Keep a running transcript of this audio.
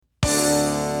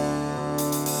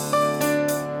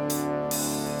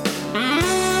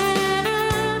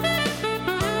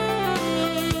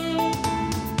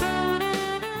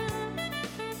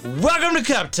Welcome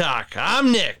to Cup Talk.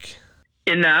 I'm Nick.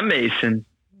 And I'm Mason.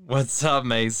 What's up,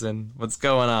 Mason? What's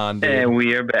going on, dude? And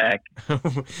we are back.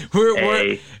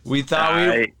 We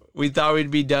thought we'd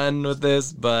be done with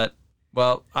this, but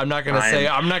well, I'm not gonna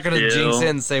jinx it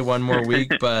and say one more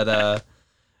week, but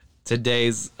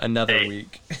today's another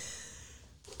week.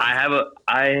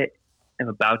 I am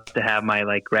about to have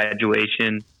my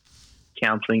graduation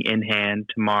counseling in hand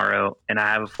tomorrow, and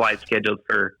I have a flight scheduled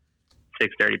for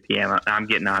 6:30 p.m. I'm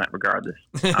getting on it regardless.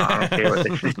 I don't care what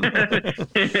they say.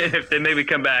 If they make me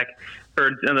come back for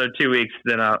another 2 weeks,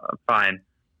 then I'm fine.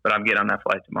 But I'm getting on that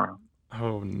flight tomorrow.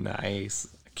 Oh, nice!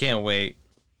 I can't wait.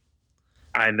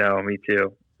 I know, me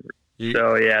too.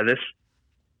 So yeah,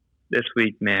 this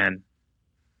week, man,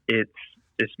 it's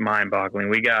just mind-boggling.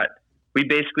 We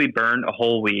basically burned a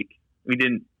whole week. We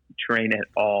didn't train at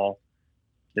all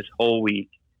this whole week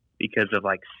because of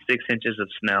 6 inches of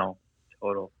snow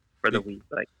total for the week,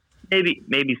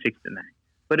 maybe 6 to 9,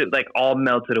 but it all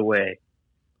melted away,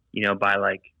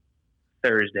 by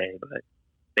Thursday. But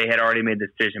they had already made the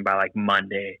decision by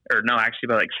Monday, or no, actually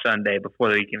by Sunday before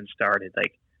the week even started.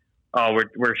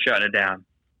 We're shutting it down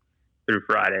through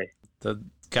Friday. The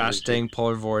gosh dang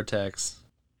polar vortex.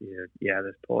 Yeah,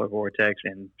 this polar vortex,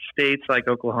 and states like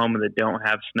Oklahoma that don't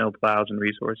have snow plows and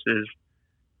resources,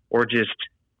 or just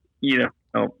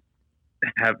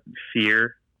have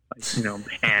fear.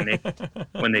 Panic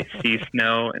when they see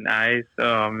snow and ice.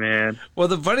 Oh, man. Well,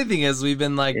 the funny thing is we've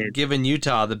been, giving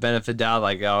Utah the benefit of the doubt,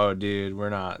 oh, dude, we're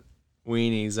not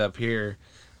weenies up here.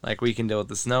 We can deal with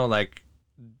the snow.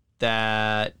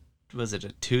 That, was it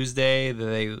a Tuesday that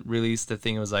they released the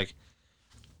thing? It was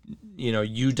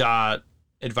UDOT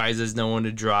advises no one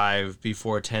to drive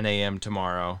before 10 a.m.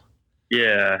 tomorrow.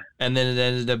 Yeah. And then it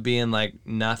ended up being,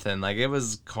 nothing. It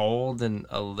was cold and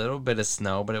a little bit of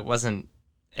snow, but it wasn't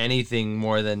anything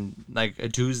more than a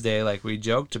Tuesday we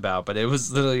joked about, but it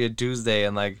was literally a Tuesday,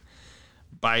 and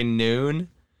by noon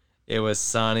it was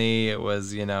sunny. It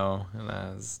was and I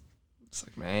was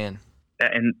just man,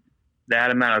 and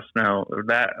that amount of snow or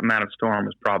that amount of storm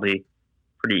was probably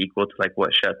pretty equal to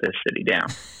what shut this city down.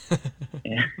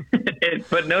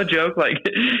 But no joke,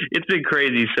 it's been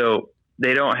crazy. So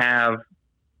they don't have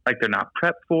they're not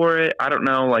prepped for it. I don't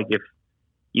know if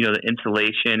the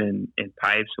insulation and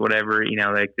pipes, whatever,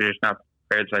 they're just not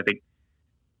prepared. So I think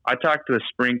I talked to a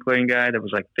sprinkling guy that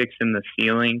was fixing the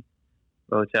ceiling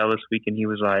of the hotel this week, and he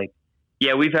was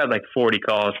yeah, we've had 40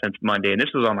 calls since Monday, and this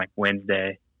was on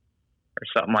Wednesday or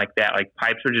something like that.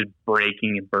 Pipes are just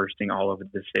breaking and bursting all over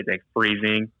the city,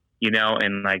 freezing,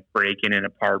 and breaking in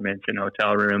apartments and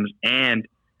hotel rooms. And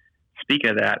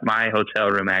speaking of that, my hotel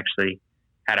room actually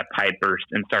had a pipe burst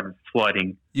and started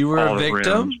flooding. You were all a the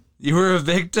victim? rooms. You were a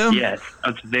victim? Yes,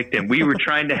 I was a victim. We were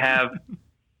trying to have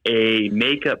a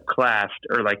makeup class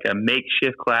or a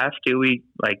makeshift class. Do we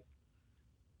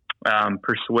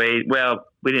persuade? Well,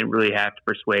 we didn't really have to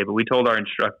persuade, but we told our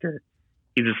instructor,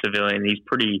 he's a civilian, he's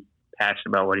pretty passionate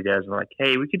about what he does. We're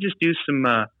hey, we could just do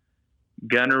some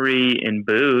gunnery and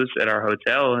booze at our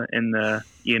hotel in the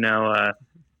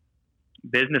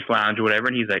business lounge or whatever.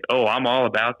 And he's oh, I'm all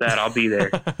about that. I'll be there.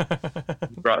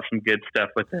 Brought some good stuff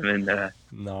with him, and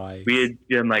nice. We had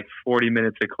done 40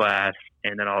 minutes of class,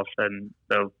 and then all of a sudden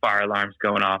the fire alarm's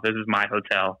going off. This is my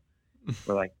hotel.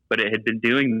 We're but it had been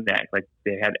doing that.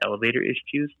 They had elevator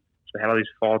issues, so they had all these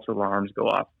false alarms go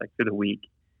off through the week.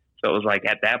 So it was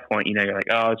at that point, you're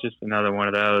oh, it's just another one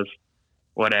of those,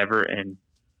 whatever. And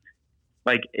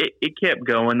it kept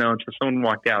going though until someone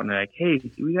walked out and they're hey,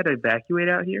 we got to evacuate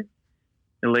out here.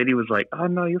 The lady was oh,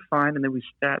 no, you're fine. And then we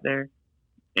sat there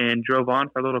and drove on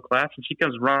for a little class. And she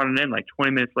comes running in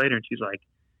 20 minutes later, and she's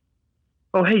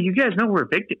oh, hey, you guys know we're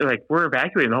we're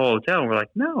evacuating the whole hotel. And we're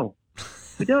no,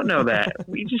 we don't know that.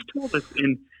 We just told us.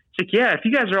 And she's yeah, if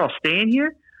you guys are all staying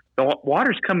here, the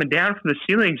water's coming down from the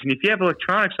ceilings. And if you have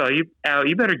electronics out,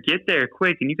 you better get there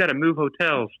quick, and you got to move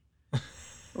hotels. I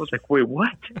was wait,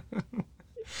 what?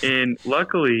 And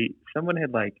luckily, someone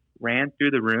had ran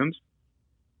through the rooms.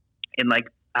 And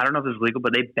I don't know if it's legal,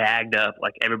 but they bagged up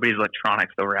everybody's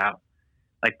electronics that were out,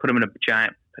 put them in a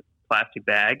giant plastic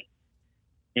bag.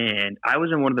 And I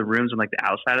was in one of the rooms on the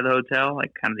outside of the hotel,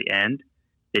 kind of the end.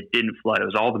 It didn't flood. It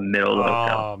was all the middle of the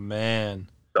hotel. Oh man!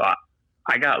 So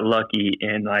I got lucky,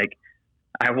 and as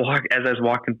I was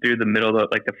walking through the middle of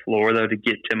the floor though to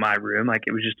get to my room,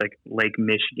 it was just Lake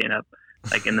Michigan up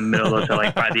in the middle of the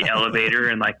hotel, by the elevator,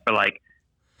 and for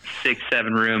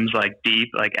 6-7 rooms deep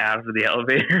out of the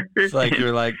elevator. It's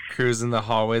you're cruising the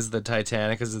hallways of the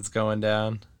Titanic as it's going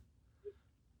down.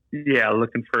 Yeah,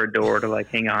 looking for a door to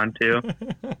hang on to,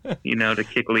 to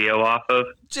kick Leo off of.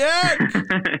 Jack!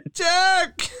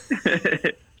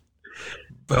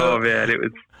 Oh man, it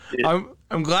was.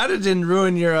 I'm glad it didn't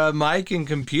ruin your mic and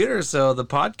computer, so the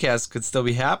podcast could still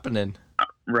be happening.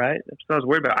 Right, that's what I was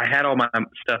worried about. I had all my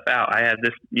stuff out. I had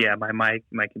my mic,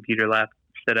 my computer left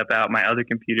set up out, my other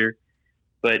computer,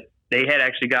 but they had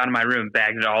actually gone to my room,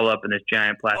 bagged it all up in this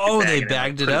giant plastic bag. Oh, they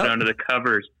bagged it up? Put it under the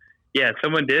covers. Yeah,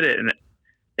 someone did it, and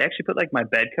they actually put like my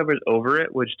bed covers over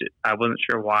it, which I wasn't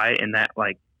sure why, and that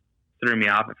like threw me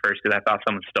off at first because I thought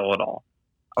someone stole it all.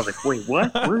 I was like, wait,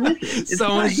 what? Where is it? It's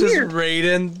Someone's just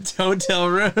raiding hotel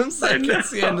rooms. Like,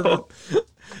 it's the end of the...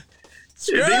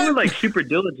 They were like super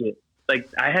diligent. Like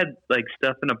I had like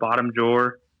stuff in a bottom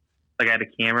drawer. Like I had a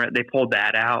camera. They pulled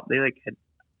that out. They like had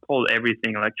pulled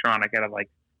everything electronic out of like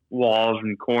walls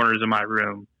and corners of my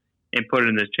room and put it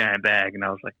in this giant bag. And I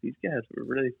was like, these guys were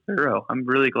really thorough. I'm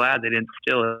really glad they didn't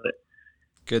steal it.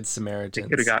 Good Samaritans. They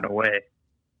could have gotten away.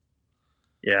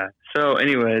 Yeah. So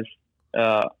anyways,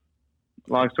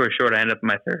 long story short, I ended up in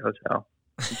my third hotel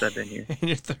since I've been here. In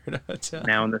your third hotel.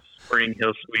 Now in the Spring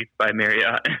Hill Suites by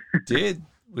Marriott. Dude,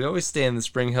 we always stay in the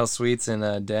Spring Hill Suites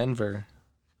in Denver.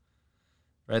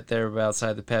 Right there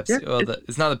outside the Pepsi. Yeah, well,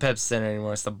 it's not the Pepsi Center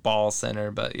anymore. It's the Ball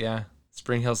Center. But yeah,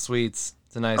 Spring Hill Suites.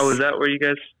 It's a nice... Oh, is that where you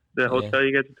guys... The hotel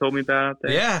you guys have told me about out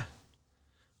there? Yeah.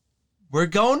 We're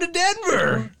going to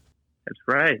Denver. That's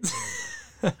right.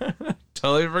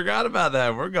 Totally forgot about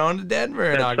that. We're going to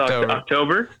Denver in October.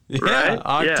 October? Yeah, right?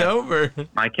 October. Yeah.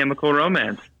 My Chemical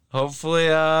Romance. Hopefully,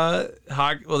 well,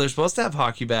 they're supposed to have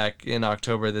hockey back in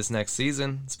October this next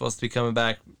season. It's supposed to be coming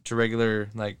back to regular,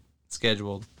 like,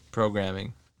 scheduled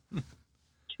programming.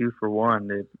 2 for 1.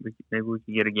 Maybe we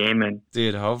can get a game in.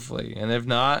 Dude, hopefully. And if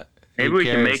not, maybe we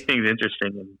can make things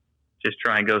interesting and just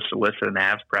try and go solicit an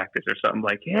Avs practice or something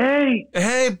like, hey,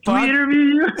 can we interview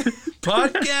you?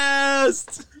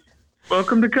 Podcast.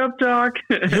 Welcome to Cup Talk.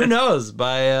 Who knows?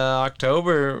 By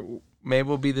October, maybe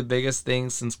we'll be the biggest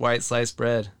thing since white sliced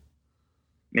bread.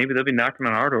 Maybe they'll be knocking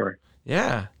on our door.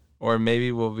 Yeah. Or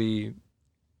maybe we'll be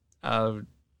I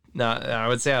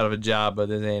would say out of a job, but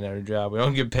this ain't our job. We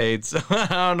don't get paid, so I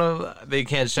don't know. They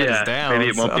can't shut us down. Maybe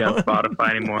it won't be on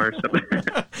Spotify anymore or something.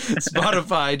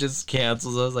 Spotify just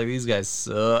cancels us. Like, these guys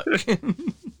suck.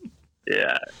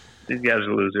 Yeah, these guys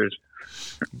are losers.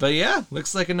 But yeah,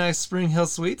 looks like a nice Spring Hill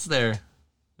Suites there.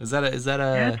 Is that a?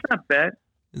 Yeah, it's not bad.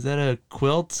 Is that a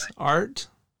quilt art?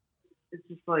 It's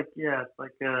just like, it's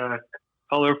like a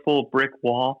colorful brick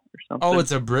wall or something. Oh,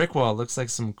 it's a brick wall. Looks like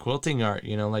some quilting art,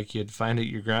 like you'd find at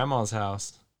your grandma's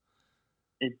house.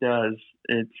 It does.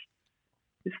 It's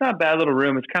not a bad little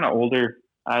room. It's kind of older.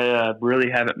 I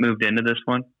really haven't moved into this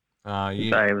one. I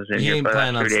was in here for the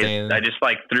last 3 days. I just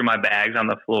threw my bags on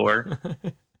the floor,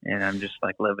 and I'm just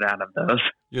living out of those.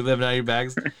 You're living out of your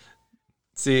bags?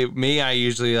 See, me, I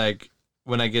usually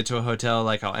when I get to a hotel,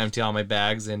 I'll empty all my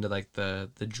bags into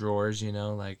the drawers,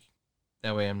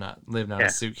 that way I'm not living out of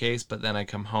a suitcase. But then I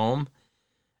come home,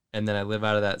 and then I live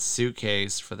out of that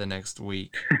suitcase for the next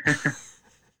week.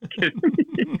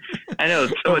 I know,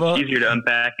 it's so much easier to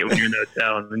unpack it when you're in the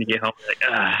hotel, and then you get home,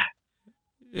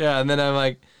 Yeah, and then I'm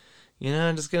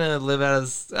I'm just going to live out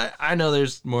of... I know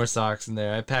there's more socks in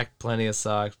there. I packed plenty of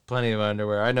socks, plenty of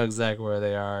underwear. I know exactly where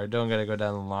they are. I don't got to go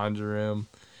down the laundry room.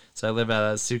 So I live out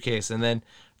of that suitcase. And then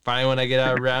finally when I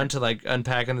get around to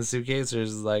unpacking the suitcase,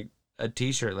 there's a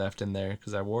t-shirt left in there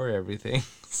because I wore everything.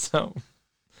 So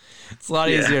it's a lot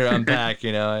easier to unpack,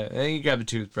 I think you grab a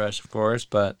toothbrush, of course,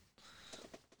 but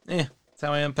that's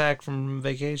how I unpack from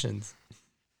vacations.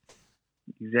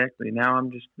 Exactly. Now I'm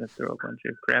just going to throw a bunch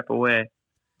of crap away.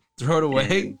 Throw it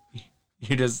away?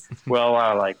 You just... Well,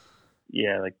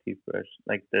 toothbrush,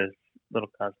 this little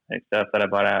cosmetic stuff that I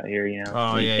bought out here, you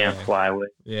can't fly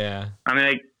with. Yeah. I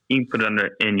mean, you can put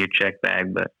it in your check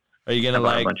bag, but are you gonna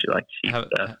a bunch of cheap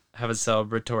stuff. Have a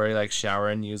celebratory shower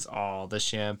and use all the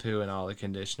shampoo and all the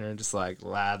conditioner and just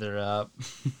lather up?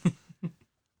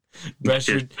 brush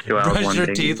your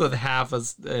teeth with half a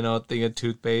thing of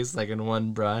toothpaste in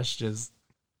one brush. Just.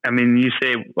 I mean, you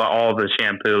say all the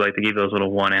shampoo, they give those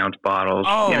little 1 ounce bottles.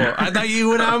 Oh, I thought you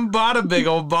went out and bought a big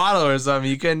old bottle or something.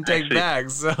 You couldn't take back,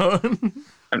 so.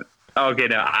 Okay,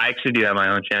 no, I actually do have my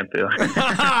own shampoo.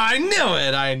 I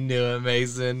knew it,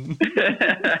 Mason.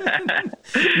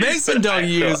 Mason don't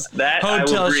use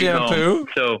hotel shampoo. Home.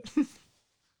 So,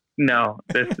 no,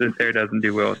 this hair doesn't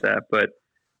do well with that. But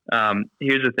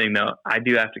here's the thing, though. I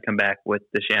do have to come back with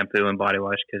the shampoo and body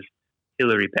wash because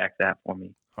Hillary packed that for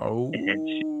me. Oh.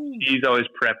 And she's always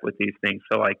prepped with these things.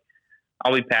 So,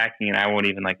 I'll be packing and I won't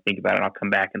even, think about it. I'll come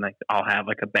back and, I'll have,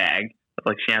 a bag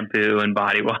of, shampoo and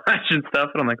body wash and stuff.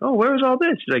 And I'm like, oh, where was all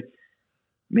this? She's like,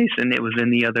 Mason, it was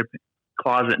in the other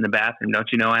closet in the bathroom. Don't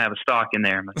you know I have a stock in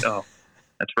there? I'm like, oh,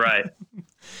 That's right.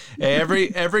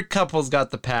 Hey, every couple's got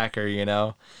the packer, you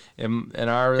know. In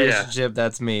our relationship,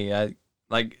 that's me.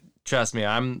 Trust me.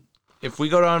 If we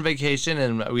go on vacation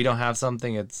and we don't have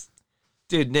something, it's,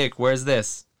 dude, Nick, where's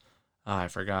this? Oh, I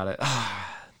forgot it.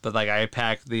 But like I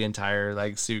packed the entire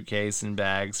like suitcase and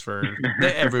bags for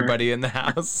everybody in the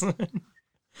house.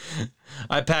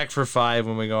 I pack for 5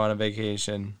 when we go on a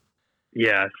vacation.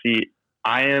 Yeah, see,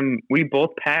 we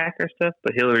both pack our stuff,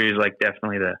 but Hillary is like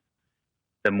definitely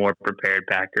the more prepared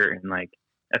packer and like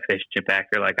efficient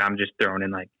packer. Like I'm just throwing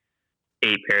in like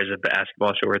 8 pairs of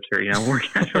basketball shorts or,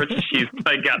 workout shorts. She's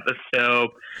like got the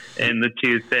soap and the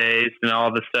toothpaste and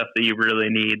all the stuff that you really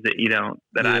need that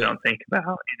I don't think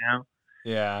about,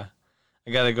 Yeah.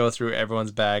 I got to go through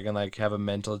everyone's bag and like have a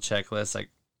mental checklist. Like,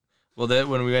 well,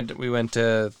 when we went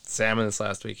to Salmon this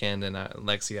last weekend, and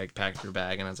Lexi like packed her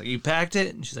bag, and I was like, "You packed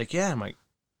it?" And she's like, "Yeah." I'm like,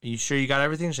 "Are you sure you got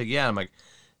everything?" She's like, "Yeah." I'm like,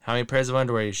 "How many pairs of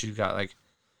underwear she's got?" Like,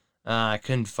 I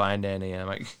couldn't find any. I'm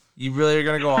like, "You really are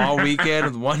gonna go all weekend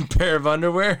with 1 pair of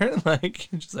underwear?" Like,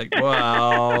 she's like,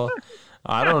 "Well,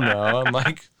 I don't know." I'm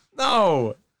like,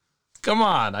 "No, come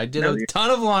on! I did a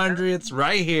ton of laundry. It's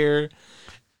right here.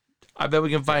 I bet we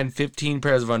can find 15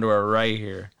 pairs of underwear right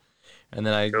here." And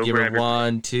then I give her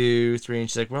 1, 2, 3, and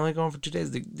she's like, "We're only going for 2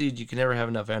 days." Like, dude, you can never have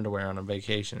enough underwear on a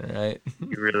vacation, right?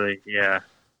 You really, yeah.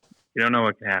 You don't know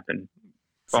what can happen.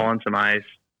 Fall on some ice,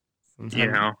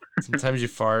 Sometimes you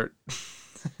fart,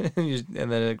 and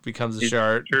then it becomes a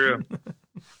shark. True.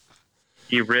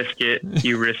 You risk it.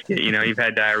 You've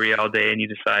had diarrhea all day, and you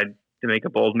decide to make a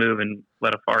bold move and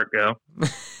let a fart go.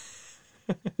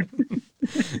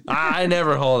 I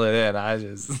never hold it in. I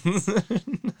just,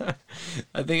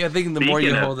 I think the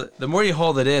more you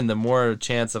hold it in, the more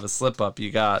chance of a slip up you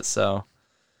got. So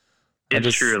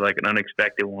it's true, like an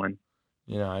unexpected one.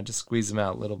 I just squeeze them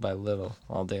out little by little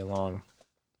all day long.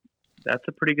 That's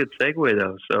a pretty good segue,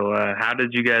 though. So, how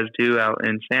did you guys do out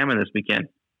in Salmon this weekend?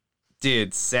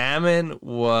 Dude, Salmon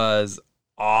was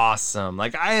awesome.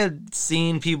 Like, I had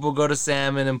seen people go to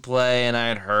Salmon and play, and I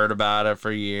had heard about it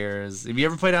for years. Have you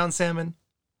ever played out in Salmon?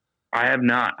 I have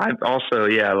not. I've also,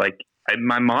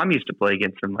 my mom used to play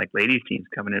against some like ladies teams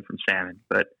coming in from Salmon,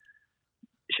 but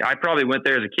I probably went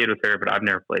there as a kid with her, but I've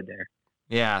never played there.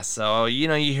 Yeah, so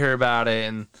you hear about it,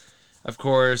 and of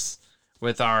course,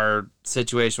 with our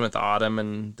situation with Autumn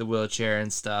and the wheelchair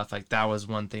and stuff, like that was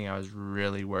one thing I was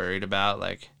really worried about.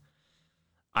 Like,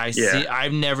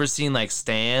 I've never seen like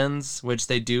stands, which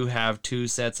they do have 2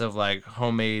 sets of like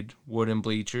homemade wooden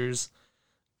bleachers,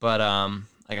 but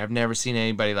like I've never seen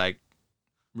anybody like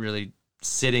really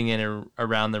sitting in or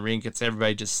around the rink. It's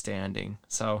everybody just standing.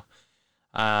 So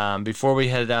before we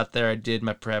headed out there, I did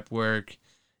my prep work,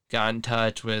 got in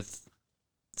touch with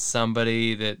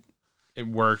somebody that it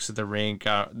works at the rink.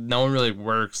 No one really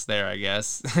works there, I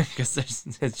guess, because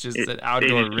it's just an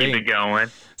outdoor rink. Keep it going.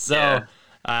 So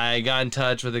I got in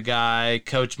touch with a guy,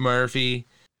 Coach Murphy.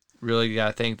 Really got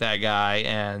to thank that guy.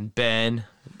 And Ben.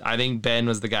 I think Ben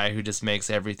was the guy who just makes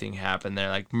everything happen there.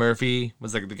 Like, Murphy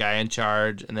was like the guy in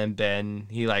charge, and then Ben,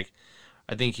 I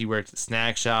think he worked at the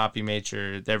snack shop. He made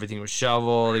sure that everything was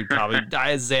shoveled. He probably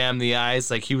examined the ice.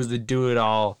 Like, he was the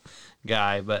do-it-all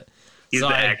guy. But he's the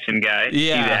action guy.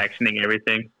 Yeah. He's actioning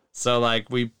everything. So, like,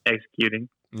 executing.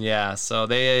 Yeah. So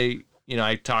they,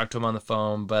 I talked to him on the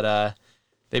phone, but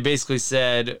they basically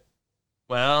said,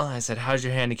 well, I said, how's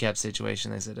your handicap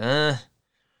situation? They said,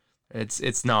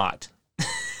 it's not.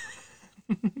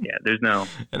 Yeah, there's no.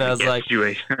 And I was like,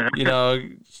 she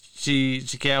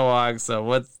can't walk,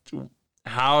 so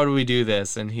how do we do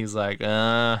this? And he's like,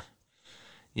 yeah,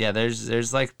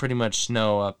 there's like pretty much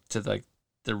snow up to like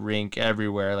the rink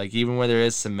everywhere. Like, even where there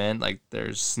is cement, like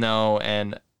there's snow,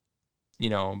 and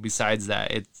besides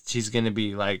that, she's gonna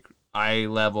be like eye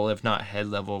level, if not head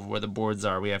level, of where the boards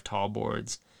are. We have tall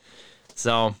boards,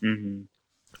 so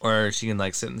or she can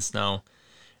like sit in the snow.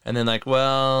 And then, like,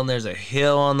 well, there's a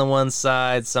hill on the one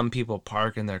side. Some people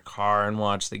park in their car and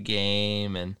watch the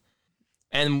game.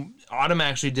 And Autumn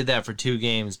actually did that for 2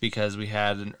 games, because we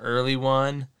had an early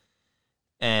one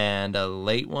and a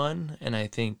late one. And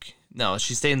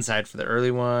she stayed inside for the early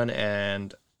one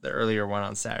and the earlier one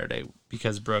on Saturday,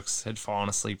 because Brooks had fallen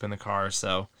asleep in the car.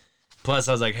 So, plus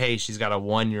I was like, hey, she's got a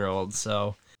 1-year-old,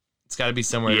 so it's got to be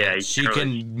somewhere that she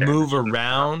can move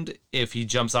around if he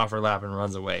jumps off her lap and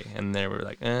runs away. And they were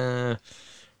like,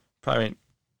 probably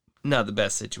not the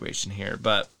best situation here.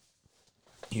 But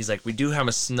he's like, we do have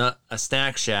a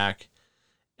snack shack,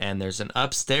 and there's an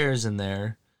upstairs in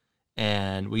there.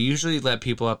 And we usually let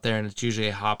people up there, and it's usually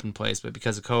a hopping place. But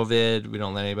because of COVID, we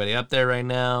don't let anybody up there right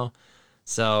now.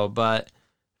 So, but,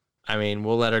 I mean,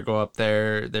 we'll let her go up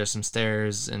there. There's some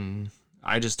stairs, and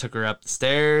I just took her up the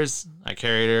stairs. I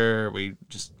carried her. We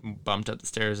just bumped up the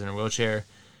stairs in her wheelchair.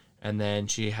 And then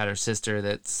she had her sister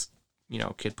that's,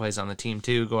 kid plays on the team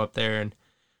too, go up there, and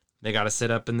they got to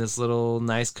sit up in this little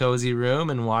nice cozy room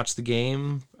and watch the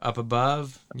game up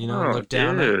above, look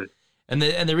down. Dude. And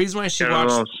the reason why she Got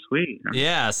watched... all sweet.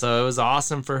 Yeah, so it was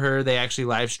awesome for her. They actually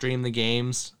live streamed the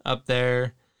games up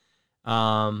there.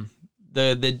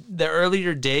 The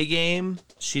earlier day game,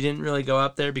 she didn't really go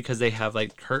up there because they have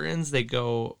like curtains. They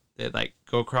go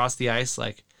across the ice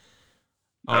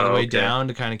all the way down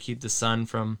to kind of keep the sun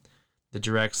from the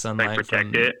direct sunlight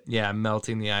protect from it.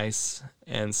 melting the ice.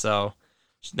 And so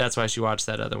that's why she watched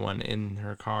that other one in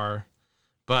her car.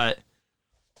 But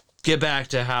get back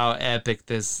to how epic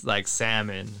this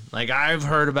salmon. I've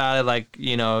heard about it,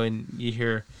 and you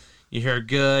hear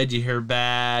good, you hear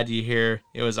bad, you hear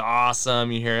it was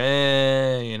awesome, you hear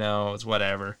it's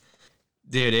whatever.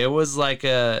 Dude, it was like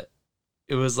a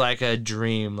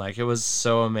dream. It was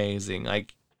so amazing.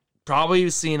 Probably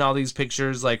you've seen all these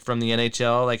pictures from the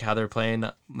NHL, how they're playing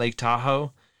Lake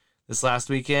Tahoe this last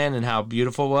weekend and how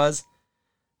beautiful it was.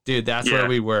 Dude, that's where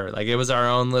we were. It was our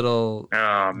own little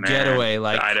getaway.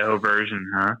 The Idaho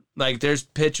version, huh? There's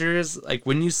pictures.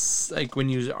 When you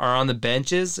are on the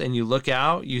benches and you look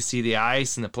out, you see the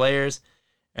ice and the players,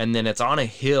 and then it's on a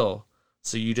hill.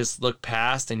 So you just look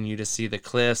past and you just see the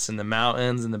cliffs and the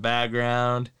mountains in the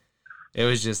background. It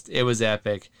was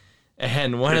epic.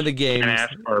 And one of the games... And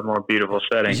ask for a more beautiful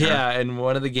setting. Yeah, and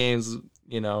one of the games,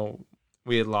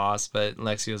 we had lost, but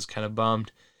Lexi was kind of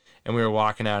bummed. And we were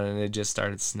walking out, and it just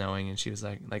started snowing, and she was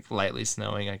lightly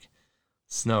snowing,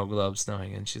 snow globe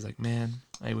snowing. And she's like, man,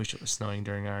 I wish it was snowing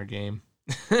during our game.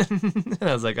 And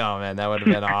I was like, oh, man, that would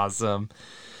have been awesome.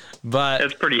 But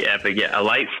that's pretty epic. Yeah, a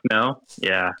light snow.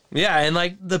 Yeah. Yeah, and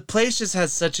the place just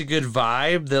has such a good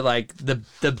vibe that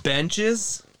the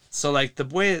benches. So the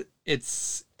way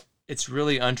it's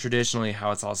really untraditionally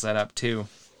how it's all set up too.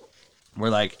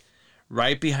 We're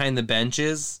right behind the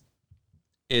benches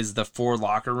is the 4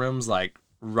 locker rooms,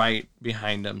 right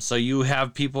behind them. So you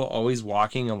have people always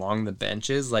walking along the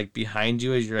benches, behind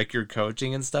you as you're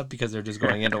coaching and stuff, because they're just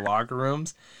going into locker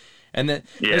rooms. And then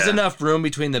there's enough room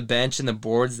between the bench and the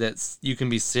boards that you can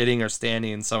be sitting or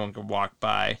standing and someone could walk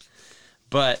by.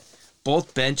 But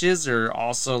both benches are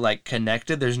also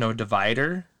connected. There's no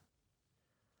divider.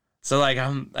 So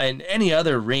in any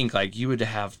other rink, you would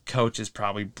have coaches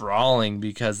probably brawling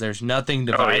because there's nothing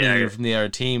dividing you from the other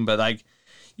team. But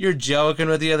you're joking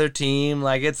with the other team.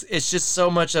 It's just so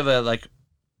much of a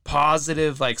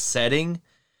positive setting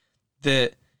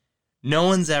that no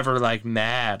one's ever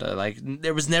mad.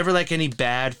 There was never any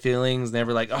bad feelings.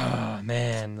 Never oh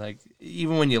man.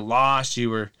 Even when you lost, you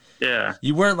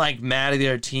weren't mad at the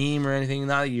other team or anything.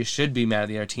 Not that you should be mad at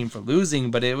the other team for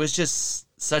losing, but it was just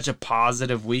such a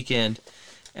positive weekend.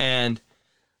 And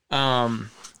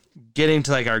getting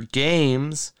to our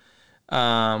games,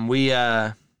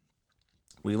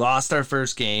 we lost our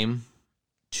first game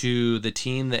to the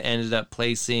team that ended up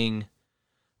placing.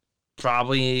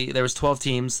 Probably there was 12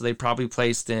 teams, so they probably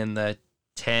placed in the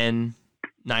 9-10,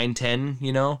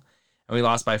 and we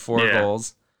lost by 4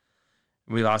 goals.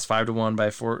 We lost 5-1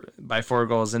 by 4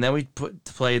 goals, and then we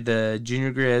played the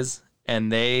Junior Grizz,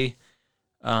 and they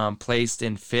placed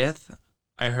in 5th,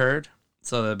 I heard.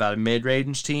 So they're about a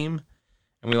mid-range team,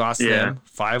 and we lost to them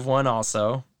 5-1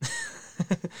 also.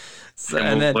 So,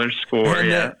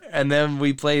 and then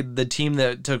we played the team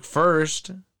that took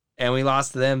first, and we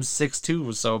lost to them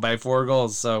 6-2, so by 4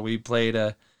 goals. So we played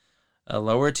a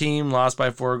lower team, lost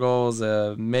by 4 goals,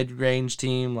 a mid-range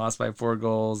team, lost by 4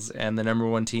 goals, and the number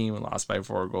 1 team lost by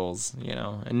 4 goals,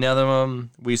 And none of them,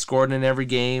 we scored in every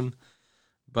game,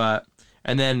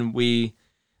 and then we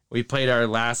played our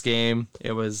last game.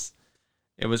 It was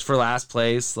for last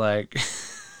place,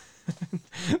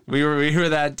 we were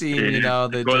that team,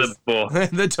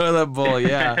 the toilet bowl,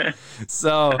 yeah.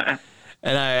 So,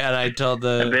 and I told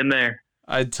I've been there.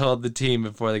 I told the team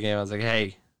before the game, I was like,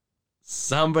 hey,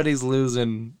 somebody's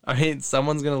losing.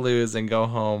 Someone's gonna lose and go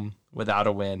home without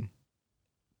a win.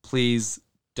 Please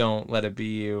don't let it be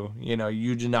you.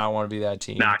 You do not want to be that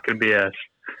team. Not gonna be us.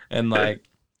 And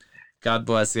God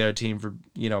bless the other team for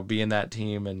being that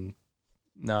team and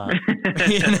not,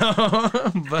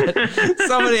 but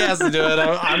somebody has to do it.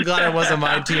 I'm glad it wasn't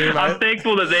my team. I'm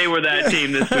thankful that they were that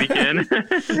team this weekend.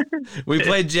 We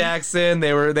played Jackson.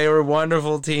 They were a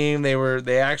wonderful team.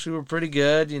 They actually were pretty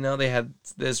good. They had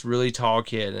this really tall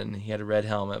kid, and he had a red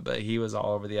helmet, but he was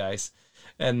all over the ice.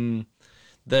 And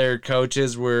their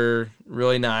coaches were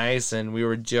really nice, and we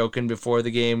were joking before the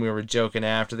game. We were joking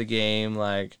after the game,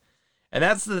 and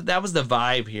that was the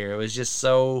vibe here. It was just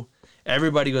so.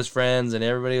 everybody was friends and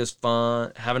everybody was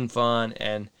having fun,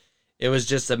 and it was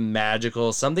just a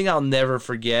magical, something I'll never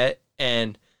forget.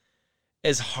 And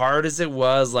as hard as it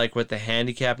was, like with the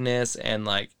handicapness and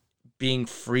like being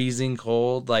freezing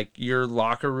cold, like your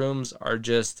locker rooms are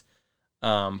just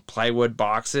plywood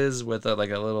boxes with a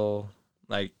little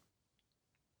like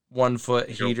 1 foot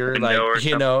heater, like,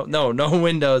 you know, no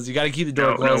windows. You got to keep the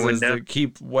door closed to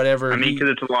keep whatever. I mean, because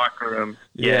it's a locker room.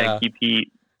 Yeah, keep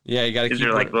heat. Yeah, you got to keep. Is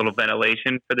there like a little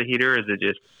ventilation for the heater? Or is it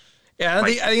just? Yeah, I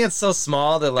think it's so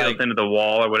small that like built into the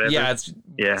wall or whatever.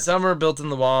 Yeah, some are built in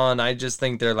the wall, and I just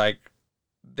think they're like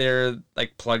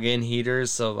plug-in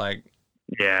heaters, so like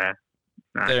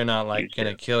they're not like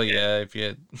gonna kill you if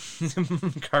you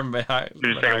carbon dioxide.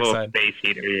 Just like a little space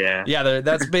heater, yeah.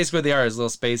 That's basically what they are, is little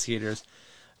space heaters.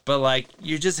 But like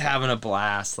you're just having a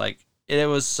blast. Like it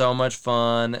was so much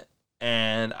fun,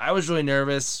 and I was really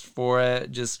nervous for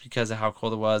it just because of how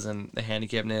cold it was and the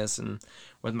handicapness and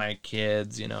with my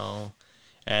kids, you know.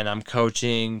 And I'm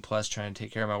coaching plus trying to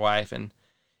take care of my wife, and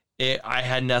I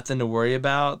had nothing to worry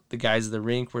about. The guys at the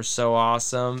rink were so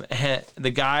awesome. And the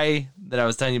guy that I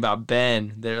was telling you about,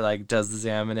 Ben, that like does the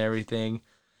Zam and everything,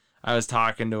 I was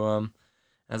talking to him.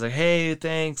 I was like, hey,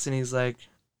 thanks. And he's like,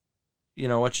 you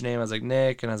know, what's your name? I was like,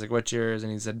 Nick. And I was like, what's yours?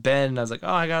 And he said, Ben. And I was like,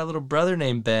 oh, I got a little brother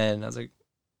named Ben. I was like,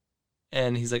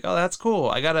 and he's like, oh, that's cool.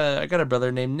 I got a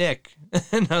brother named Nick.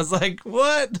 And I was like,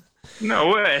 what? No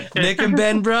way. Nick and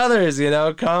Ben brothers, you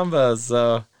know, combos.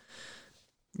 So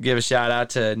give a shout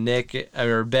out to Nick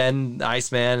or Ben the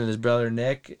Iceman and his brother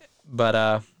Nick.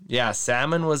 But yeah,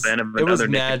 salmon was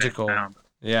magical.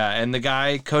 Yeah, and the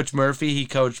guy, Coach Murphy, he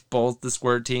coached both the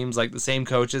squirt teams. Like the same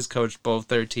coaches coached both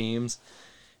their teams,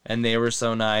 and they were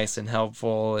so nice and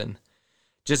helpful and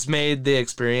just made the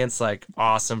experience like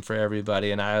awesome for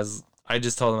everybody. And I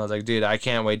just told him, I was like, dude, I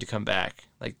can't wait to come back.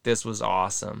 Like this was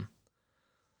awesome.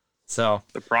 So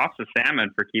the props to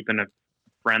Salmon for keeping a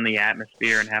friendly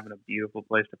atmosphere and having a beautiful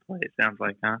place to play, it sounds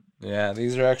like, huh? Yeah,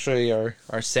 these are actually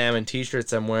our Salmon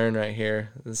t-shirts I'm wearing right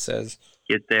here. It says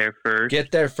get there first.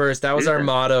 Get there first. That was our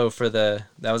motto that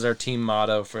was our team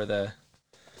motto for the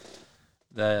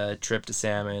trip to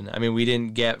Salmon. I mean, we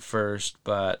didn't get first,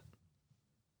 but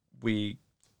we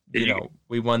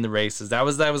we won the races. That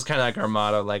was kind of like our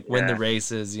motto, like win the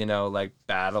races, you know, like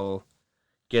battle.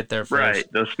 Get there first. Right,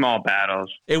 those small battles.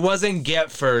 It wasn't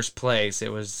get first place.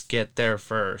 It was get there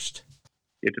first.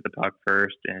 Get to the puck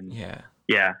first, and yeah.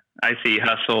 I see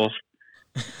hustles.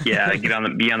 Yeah, be on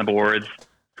the boards,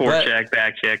 check,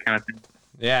 back check, kind of thing.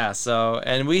 Yeah. So,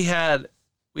 and we had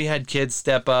kids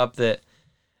step up that,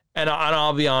 and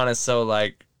I'll be honest. So,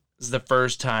 like, this is the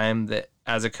first time that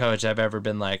as a coach I've ever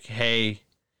been like, hey,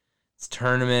 it's a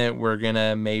tournament. We're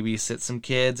gonna maybe sit some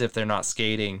kids if they're not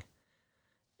skating,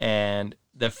 and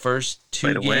the first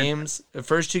two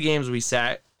games we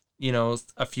sat, you know,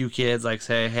 a few kids like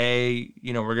say, hey,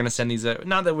 you know, we're going to send these,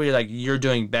 not that we're like, you're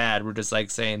doing bad. We're just like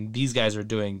saying these guys are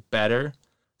doing better.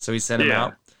 So we sent them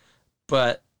out.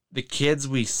 But the kids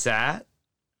we sat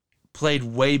played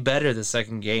way better the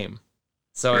second game.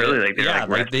 So really,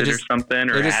 they just something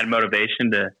or had motivation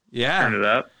to turn it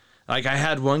up. Like I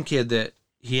had one kid that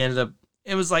he ended up,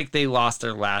 it was like they lost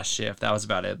their last shift. That was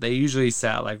about it. They usually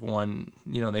sat like one,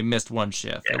 you know, they missed one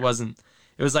shift. Yeah. It was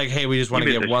like, hey, we just want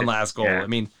to get one last goal. Yeah. I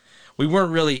mean, we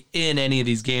weren't really in any of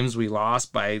these games we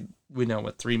lost by,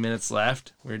 with 3 minutes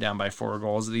left. We were down by 4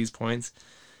 goals at these points.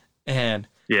 And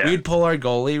we'd pull our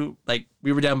goalie. Like,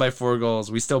 we were down by 4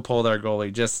 goals. We still pulled our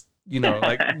goalie. Just, you know,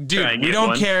 like, dude, we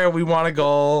don't care. We want a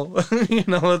goal. You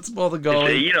know, let's pull the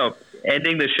goalie. You know,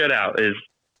 ending the shutout is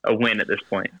a win at this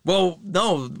point. Well,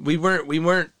 no, we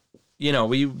weren't. You know,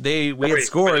 we had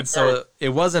scored, so it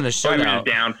wasn't a shutout. We were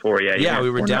down 4, we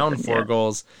were down 4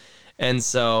 goals, and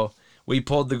so we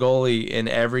pulled the goalie in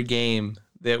every game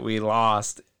that we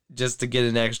lost just to get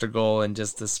an extra goal and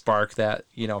just to spark that,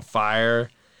 you know, fire,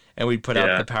 and we'd put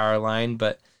out the power line.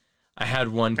 But I had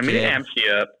one kid. I mean, it amps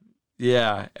you up.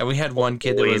 Yeah, and we had one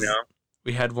kid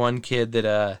we had one kid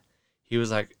that he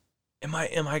was like, am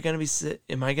I gonna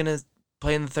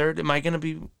play in the third?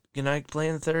 Can I play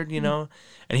in the third? You know?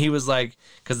 And he was like,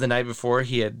 because the night before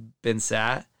he had been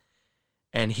sat,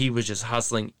 and he was just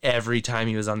hustling every time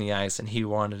he was on the ice, and he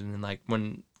wanted, and like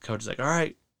when coach was like, all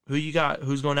right, who you got?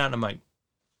 Who's going out? And I'm like,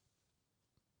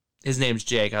 his name's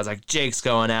Jake. I was like, Jake's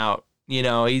going out. You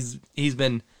know, he's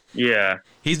been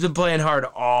playing hard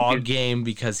all game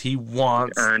because he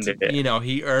earned it. You know,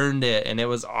 he earned it, and it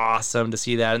was awesome to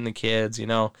see that in the kids. You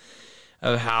know,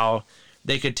 of how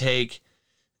they could take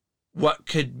what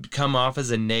could come off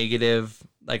as a negative,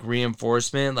 like,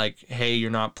 reinforcement, like, hey,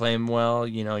 you're not playing well,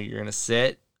 you know, you're going to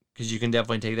sit, because you can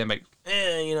definitely take that, like,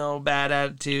 bad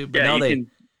attitude. But Yeah, no, you they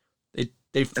can.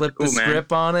 they flipped cool, the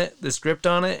script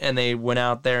on it, and they went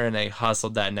out there and they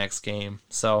hustled that next game.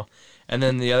 So, and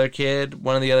then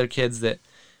one of the other kids that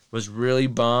was really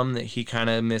bummed that he kind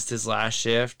of missed his last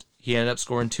shift. He ended up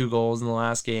scoring 2 goals in the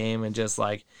last game, and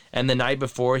and the night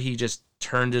before he just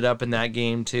turned it up in that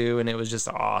game too, and it was just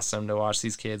awesome to watch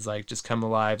these kids just come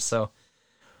alive. So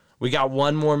we got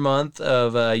one more month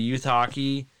of youth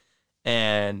hockey,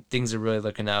 and things are really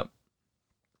looking up.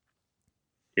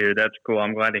 Dude, that's cool.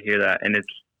 I'm glad to hear that. And it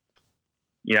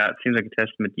seems like a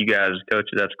testament to you guys as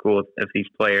coaches. That's cool if these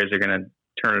players are going to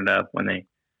turn it up when they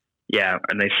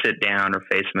sit down or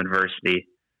face some adversity.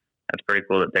 That's pretty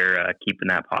cool that they're keeping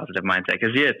that positive mindset.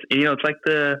 Because, it's like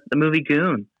the movie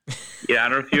Goon. I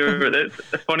don't know if you remember. That's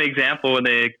a funny example when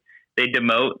they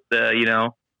demote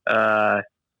the,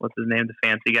 what's his name? The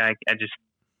fancy guy.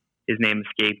 His name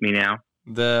escaped me now.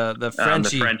 The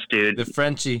Frenchie. The French dude. The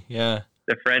Frenchie, yeah.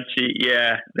 The Frenchie,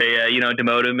 yeah. They,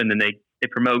 demote him, and then they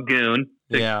promote Goon.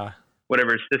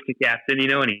 Whatever, assistant captain,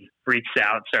 and he freaks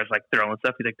out, starts throwing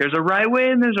stuff. He's like, "There's a right way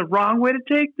and there's a wrong way to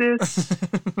take this."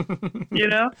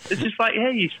 It's just like,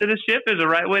 hey, you sit a ship. There's a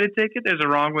right way to take it. There's a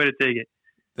wrong way to take it.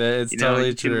 It's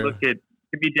totally true. You could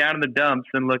be down in the dumps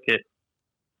and look at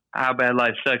how bad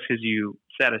life sucks because you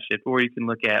sat a ship, or you can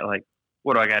look at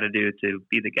what do I got to do to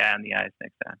be the guy on the ice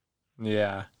next time.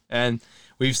 Yeah, and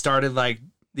we've started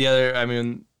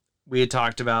we had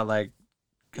talked about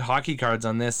hockey cards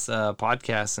on this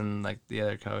podcast, and the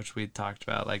other coach, we talked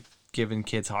about giving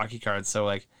kids hockey cards.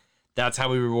 So that's how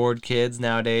we reward kids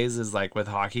nowadays is with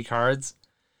hockey cards.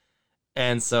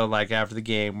 And so after the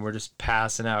game, we're just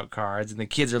passing out cards, and the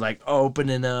kids are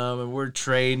opening them, and we're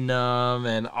trading them,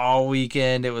 and all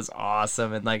weekend it was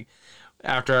awesome. And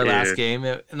after our last game,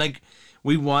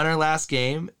 we won our last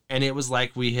game, and it was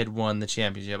we had won the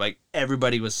championship.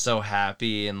 Everybody was so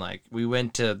happy, and we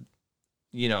went to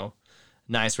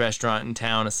nice restaurant in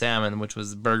town, a Salmon, which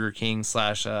was Burger King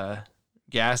 /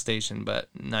 gas station, but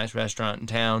nice restaurant in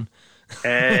town.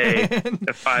 Hey,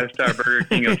 the 5-star Burger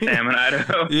King of Salmon,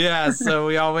 Idaho. Yeah, so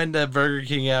we all went to Burger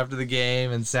King after the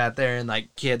game and sat there, and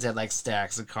kids had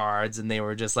stacks of cards, and they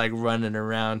were just running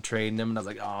around trading them, and I was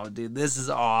like, "Oh, dude, this is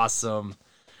awesome."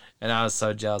 And I was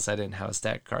so jealous I didn't have a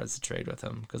stack of cards to trade with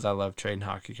them because I love trading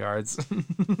hockey cards.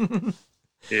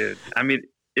 Dude, I mean,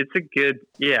 it's a good,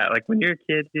 when you're a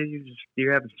kid, dude,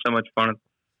 you're having so much fun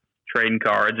trading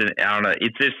cards, and I don't know,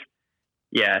 it's just,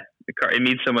 it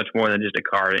means so much more than just a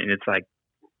card, and it's an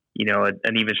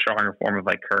even stronger form of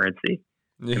currency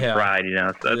and pride,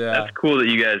 So that's cool that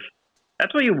you guys,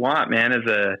 that's what you want, man, as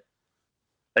a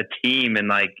team,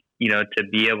 and to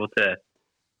be able to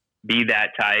be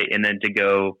that tight, and then to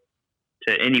go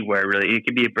to anywhere really. It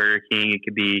could be a Burger King, it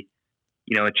could be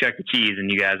a Chuck E. Cheese, and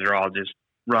you guys are all just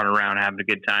running around having a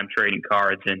good time trading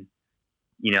cards, and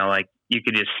you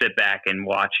could just sit back and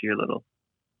watch your little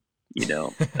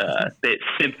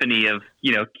symphony of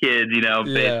kids,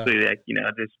 basically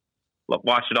just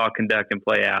watch it all conduct and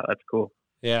play out. That's cool.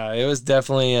 Yeah, it was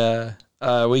definitely a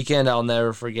weekend I'll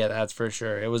never forget. That's for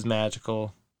sure. It was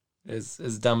magical. As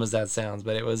dumb as that sounds,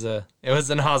 but it was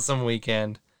an awesome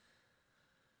weekend.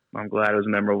 I'm glad it was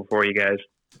memorable for you guys.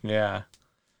 Yeah.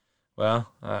 Well,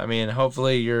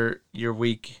 hopefully your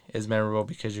week is memorable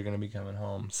because you're going to be coming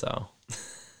home. So.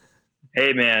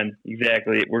 Hey man,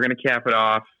 exactly. We're going to cap it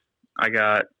off. I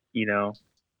got a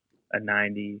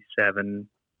 97%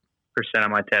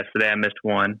 on my test today. I missed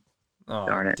one. Oh,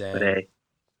 darn it! dang. But hey,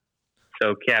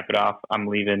 so cap it off. I'm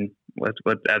leaving. That's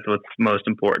what's most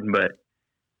important. But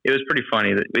it was pretty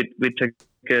funny that it took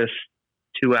us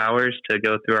 2 hours to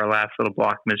go through our last little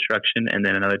block of instruction, and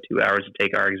then another 2 hours to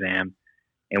take our exam,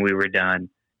 and we were done.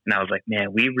 And I was like,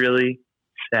 man, we really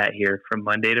sat here from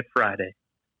Monday to Friday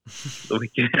so we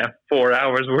can have 4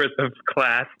 hours worth of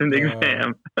class and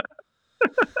exam.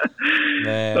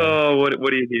 Man. Oh, what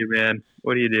do you do, man?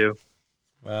 What do you do?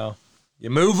 Well,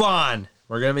 you move on.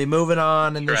 We're going to be moving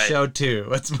on in the show too.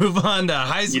 Let's move on to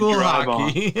high school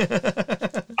hockey.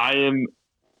 I am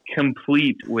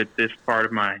complete with this part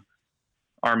of my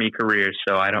Army career,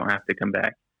 so I don't have to come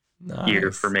back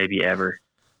here for maybe ever,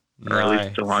 or at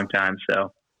least a long time.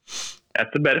 So that's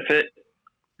the benefit.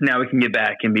 Now we can get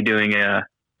back and be doing a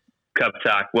Cup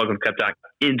Talk. Welcome to Cup Talk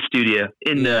in studio,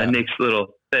 in Nick's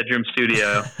little bedroom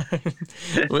studio.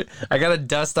 I got to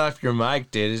dust off your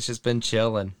mic, dude. It's just been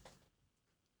chilling.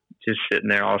 Just sitting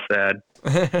there all sad.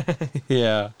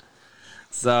 Yeah.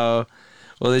 So,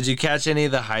 well, did you catch any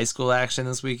of the high school action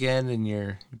this weekend and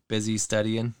you're busy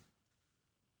studying?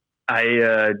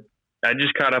 I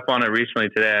just caught up on it recently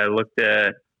today. I looked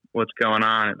at what's going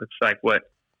on. It looks like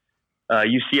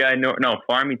UCI,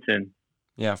 Farmington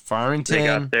Yeah, They Farmington.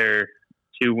 got their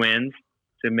 2 wins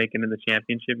to make it into the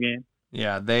championship game.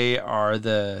 Yeah, they are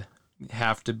the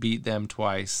have to beat them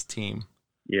twice team.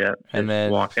 Yeah, And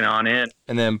then walking on in.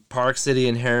 And then Park City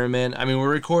and Harriman. I mean,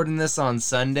 we're recording this on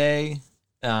Sunday,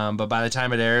 but by the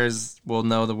time it airs, we'll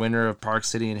know the winner of Park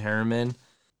City and Harriman.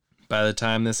 By the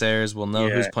time this airs, we'll know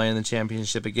who's playing the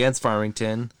championship against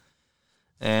Farmington.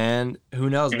 And who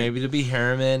knows, maybe it'll be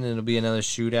Harriman and it'll be another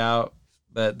shootout.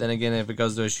 But then again, if it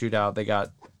goes to a shootout, they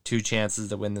got 2 chances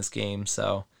to win this game.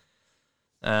 So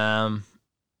I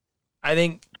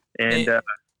think, I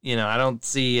don't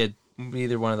see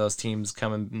either one of those teams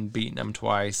coming and beating them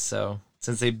twice. So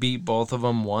since they beat both of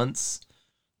them once,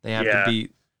 they have to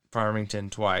beat Farmington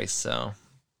twice. So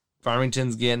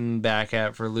Farmington's getting back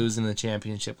at for losing the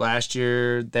championship. Last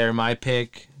year, they're my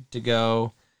pick to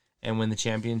go and win the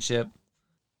championship.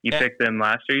 You picked them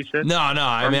last year, you said? No.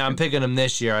 I mean, I'm picking them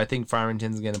this year. I think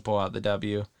Farmington's going to pull out the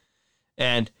W.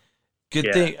 And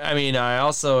good thing. I mean, I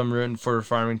also am rooting for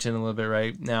Farmington a little bit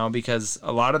right now because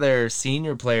a lot of their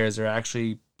senior players are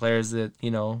actually players that,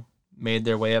 made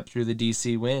their way up through the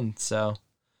DC Wind. So a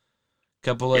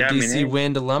couple of DC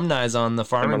Wind alumni on the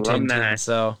Farmington team.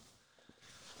 So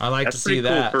I like to see that.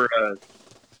 That's pretty cool for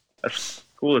a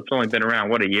school that's only been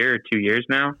around, a year or 2 years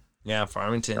now? Yeah,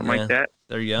 Farmington. Something like that.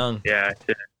 They're young. Yeah,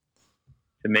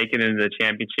 to make it into the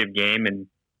championship game and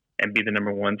be the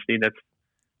number 1 seed,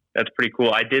 that's pretty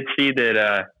cool. I did see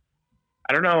that,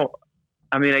 I don't know,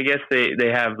 I mean, I guess they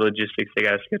have logistics they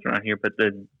got to sketch around here, but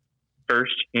the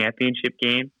first championship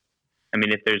game, I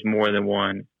mean, if there's more than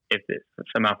one, if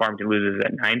somehow Farmington loses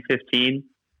at 9:15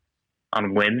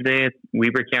 on Wednesday at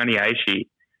Weber County Ice Sheet,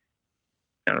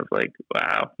 and I was like,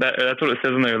 wow, that's what it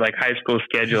says on their high school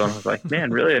schedule. And I was like,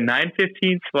 man, really, a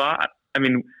 9:15 slot? I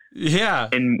mean, yeah.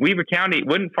 In Weber County,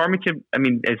 wouldn't Farmington? I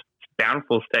mean, it's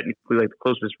Bountiful's technically the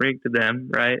closest rink to them,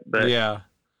 right? But yeah,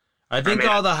 I think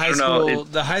all the high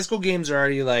school games are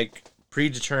already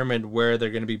predetermined where they're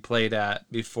going to be played at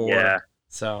before. Yeah.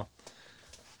 So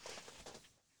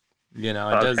it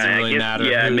doesn't really matter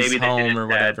who's maybe home or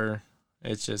whatever.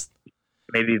 It's just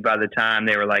maybe by the time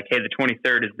they were like, hey, the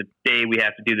 23rd is the day we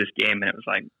have to do this game, and it was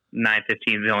 9:15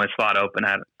 is the only slot open.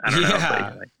 I don't know.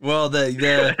 Yeah. Well, the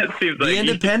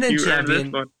independent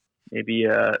champion. Maybe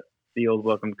the old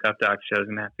Welcome to Cup Talk show is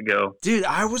gonna have to go. Dude,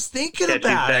 I was thinking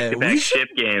about it. We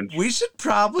should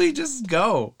probably just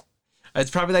go. It's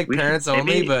probably parents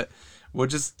only, but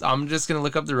I'm just gonna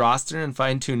look up the roster and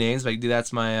find 2 names. Dude,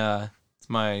 that's my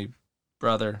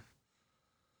brother.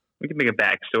 We can make a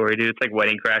backstory, dude. It's like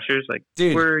Wedding Crashers.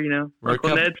 Dude, we're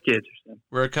Uncle Ned's kids or something.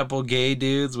 We're a couple gay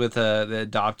dudes with that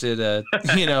adopted a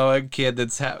kid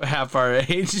that's half our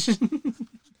age.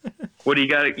 What do you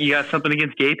got? You got something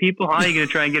against gay people, huh? You gonna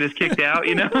try and get us kicked out?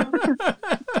 People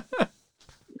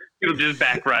just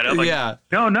back right up.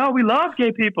 No, we love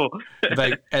gay people.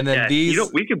 And then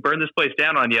we can burn this place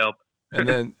down on Yelp.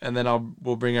 and then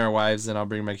we'll bring our wives and I'll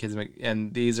bring my kids.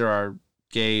 And these are our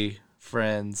gay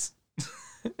friends.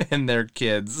 And their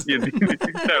kids. These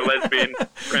are our lesbian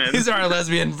friends. These are our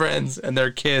lesbian friends and their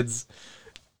kids.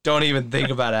 Don't even think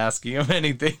about asking them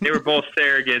anything. They were both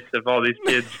surrogates of all these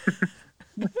kids.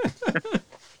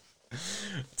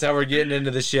 That's how we're getting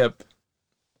into the ship.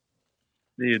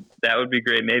 Dude, that would be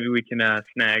great. Maybe we can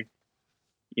snag,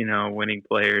 a winning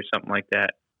player or something like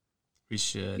that. We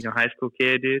should. High school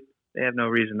kid, dude. They have no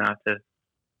reason not to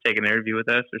take an interview with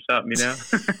us or something,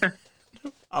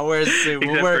 I'll wear a suit.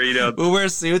 We'll wear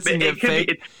suits and get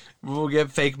fake. We'll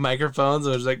get fake microphones.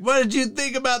 And it's what did you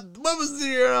think about? What was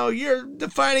your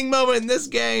defining moment in this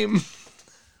game?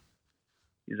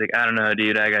 He's like, I don't know,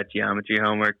 dude. I got geometry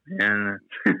homework, man.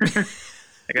 I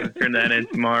got to turn that in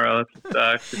tomorrow. It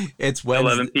sucks. It's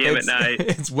Wednesday. 11 p.m. at night.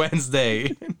 It's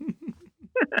Wednesday.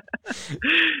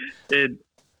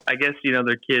 I guess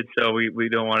they're kids, so we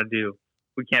don't want to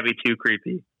we can't be too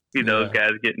creepy. Those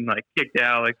guys getting kicked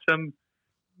out, some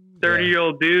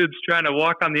 30-year-old dudes trying to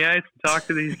walk on the ice and talk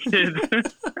to these kids.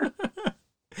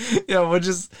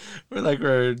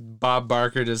 We're Bob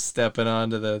Barker just stepping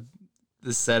onto the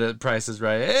set of Price is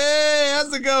Right. Hey,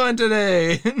 how's it going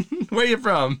today? Where you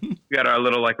from? We got our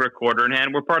little recorder in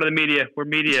hand. We're part of the media. We're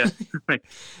media.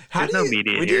 There's no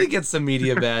media we here. need to get some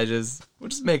media badges. We'll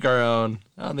just make our own.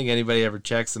 I don't think anybody ever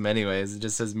checks them anyways. It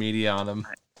just says media on them.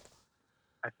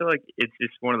 I feel like it's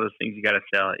just one of those things you got to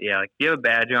sell it. Yeah, if you have a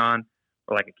badge on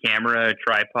or a camera, a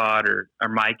tripod, or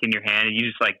mic in your hand, and you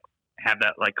just have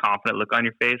that confident look on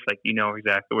your face, you know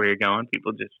exactly where you're going.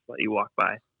 People just let you walk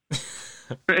by.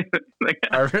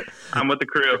 I'm with the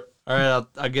crew. All right,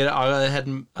 I'll go ahead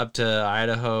and up to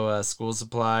Idaho School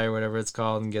Supply or whatever it's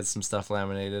called and get some stuff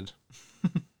laminated.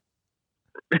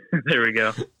 There we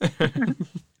go.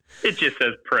 It just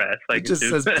says press. Like it just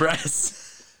says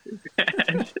press.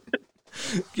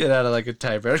 Get out of like a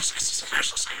typewriter.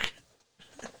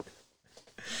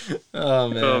 Oh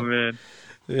man. Oh man.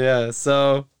 Yeah.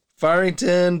 So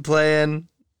Farmington playing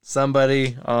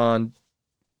somebody on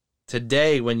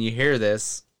today when you hear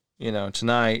this,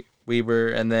 tonight, Weber,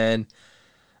 and then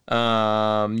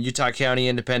Utah County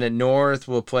Independent North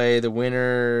will play the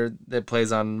winner that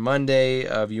plays on Monday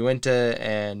of Uinta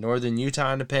and Northern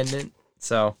Utah Independent.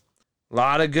 So a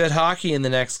lot of good hockey in the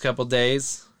next couple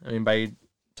days. I mean, by the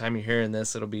time you're hearing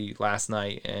this, it'll be last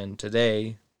night and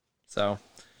today. So,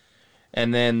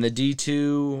 and then the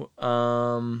D2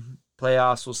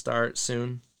 playoffs will start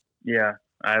soon. Yeah,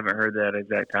 I haven't heard that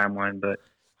exact timeline, but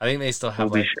I think they still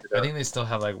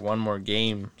have like one more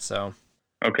game. So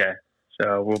okay,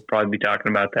 so we'll probably be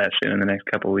talking about that soon in the next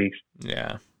couple of weeks.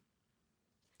 Yeah.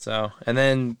 So, and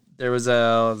then there was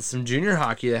some junior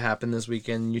hockey that happened this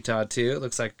weekend in Utah too. It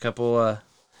looks like a couple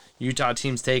Utah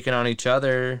teams taking on each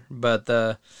other, but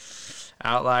the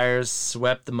Outliers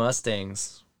swept the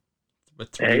Mustangs with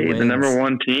 3 wins. The number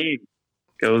 1 team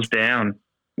goes down.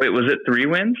 Wait, was it 3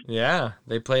 wins? Yeah,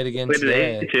 they played again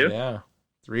today. Too? Yeah,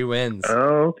 3 wins.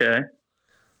 Oh, okay.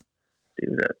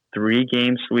 Dude, a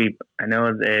 3-game sweep. I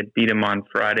know they beat them on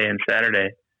Friday and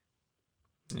Saturday.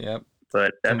 Yep.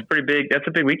 But that's pretty big. That's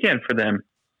a big weekend for them.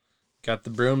 Got the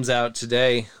brooms out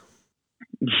today.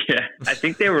 Yeah, I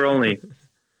think they were only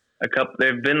a couple.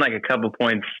 They've been like a couple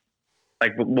points,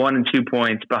 like 1 and 2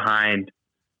 points behind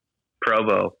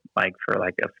Provo, like for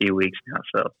like a few weeks now.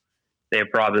 So they're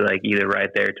probably like either right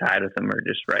there tied with them or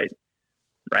just right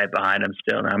behind them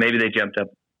still now. Maybe they jumped up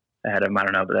ahead of them. I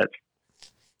don't know, but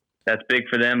that's big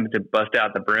for them to bust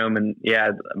out the broom. And yeah,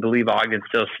 I believe Ogden's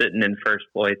still sitting in first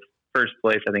place. First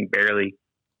place, I think, barely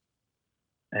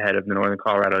ahead of the Northern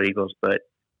Colorado Eagles, but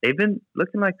they've been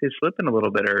looking like they're slipping a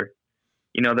little bit. Or,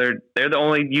 they're the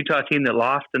only Utah team that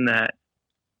lost in that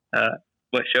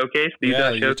showcase? The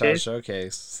Utah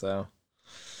Showcase. So,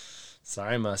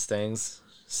 sorry, Mustangs,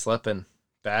 slipping.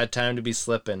 Bad time to be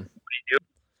slipping.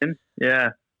 Yeah,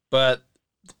 but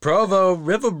Provo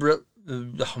River.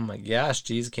 Oh my gosh,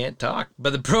 geez, can't talk.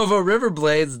 But the Provo River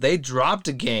Blades, they dropped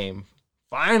a game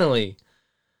finally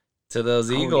to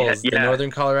those Eagles, the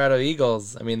Northern Colorado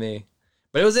Eagles. I mean,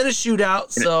 but it was in a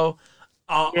shootout, so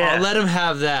I'll let them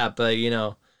have that. But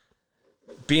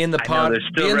being the pod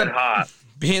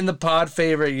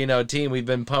favorite, team, we've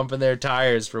been pumping their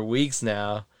tires for weeks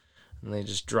now, and they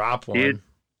just drop one. Dude,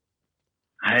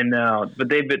 I know, but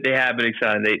they have been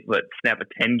excited. They snap a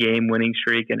 10-game winning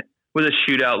streak and with a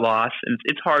shootout loss, and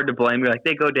it's hard to blame. You're like,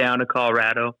 they go down to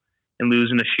Colorado and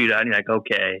lose in a shootout, and you're like,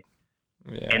 okay.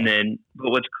 Yeah. And then,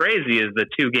 but what's crazy is the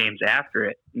 2 games after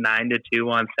it,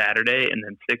 9-2 on Saturday, and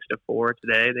then 6-4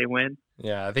 today. They win.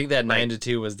 Yeah, I think that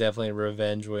 9-2 was definitely a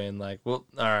revenge win. Like, well,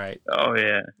 all right. Oh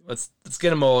yeah. Let's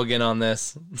get a mulligan on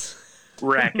this.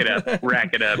 Rack it up,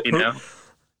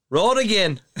 Roll it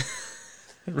again.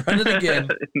 Run it again.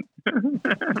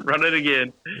 Run it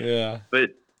again. Yeah. But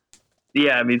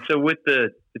yeah, I mean, so with the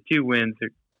 2 wins,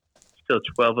 they're still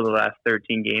 12 of the last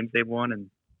 13 games they've won, and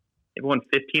they've won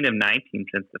 15 of 19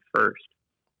 since the first.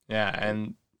 Yeah,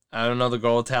 and I don't know the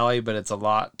goal tally, but it's a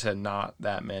lot to not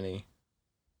that many.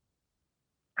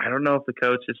 I don't know if the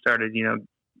coach has started,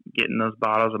 getting those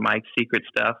bottles of Mike's Secret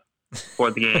stuff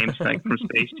for the games, like from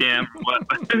Space Jam or what.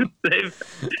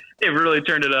 They've really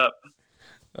turned it up.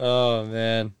 Oh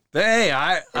man, but hey,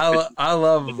 I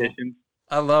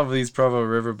love these Provo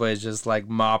River Blades just like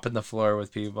mopping the floor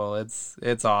with people.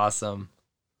 It's awesome.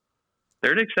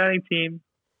 They're an exciting team.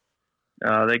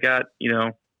 They got,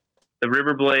 the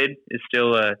River Blade is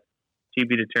still a to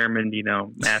be determined,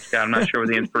 mascot. I'm not sure what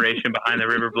the inspiration behind the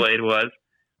River Blade was.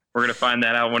 We're going to find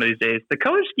that out one of these days. The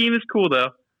color scheme is cool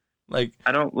though. Like,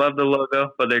 I don't love the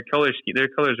logo, but their colors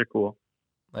are cool.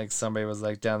 Like somebody was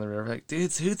like down the river, like,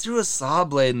 dudes, who threw a saw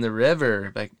blade in the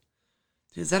river? Like,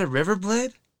 dude, is that a River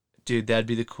Blade? Dude, that'd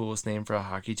be the coolest name for a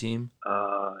hockey team.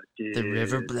 Dude. The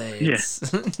River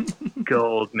Blades. Yeah.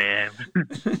 Gold, man.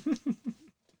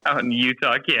 Out in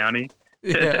Utah County.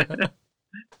 Yeah.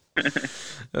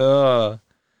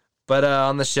 But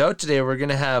on the show today, we're going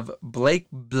to have Blake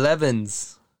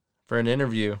Blevins for an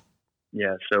interview.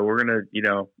 Yeah, so we're going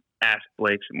to, ask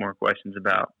Blake some more questions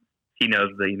about, he knows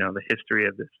the history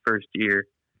of this first year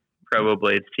Provo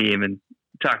Blades team and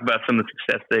talk about some of the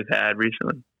success they've had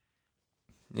recently.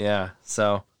 Yeah,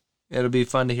 so it'll be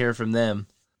fun to hear from him.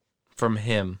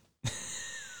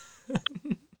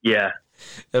 Yeah,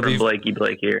 from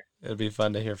Blake here. It'll be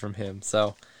fun to hear from him.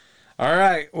 So, all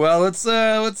right, well let's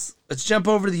jump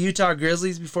over to the Utah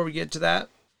Grizzlies before we get to that.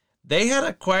 they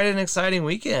had quite an exciting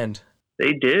weekend.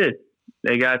 They did.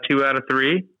 They got 2 out of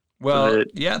 3. Well,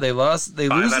 yeah, they lost. They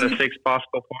 5 lose out of 6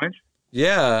 possible points.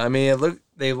 Yeah, I mean,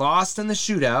 they lost in the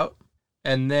shootout,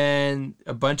 and then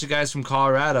a bunch of guys from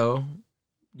Colorado,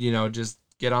 just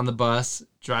get on the bus,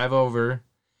 drive over,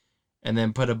 and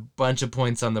then put a bunch of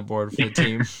points on the board for the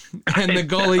team. And the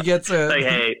goalie gets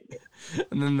hey.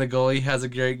 And then the goalie has a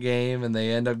great game, and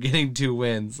they end up getting 2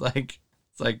 wins.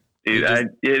 Dude,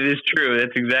 it is true.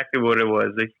 That's exactly what it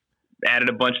was. They added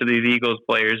a bunch of these Eagles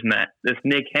players, and this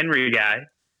Nick Henry guy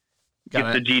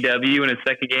gets the GW in his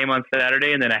second game on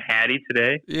Saturday, and then a Hattie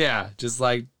today. Yeah, just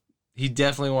he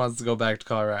definitely wants to go back to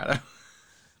Colorado.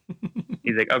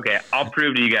 He's like, okay, I'll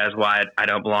prove to you guys why I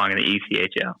don't belong in the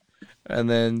ECHL. And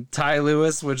then Ty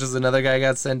Lewis, which is another guy,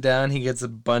 got sent down. He gets a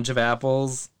bunch of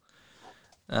apples.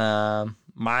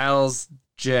 Miles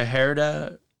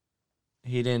Jaherda,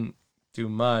 he didn't do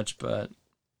much, but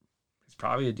he's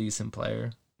probably a decent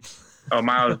player. Oh,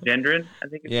 Miles Gendron, I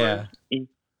think it was.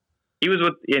 He was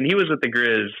with the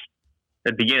Grizz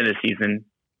at the beginning of the season,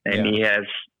 and he had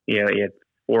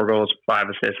 4 goals, 5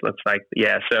 assists. Looks like,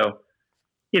 So,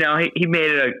 he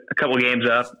made it a couple games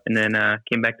up, and then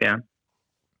came back down.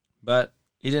 But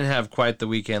he didn't have quite the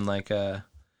weekend like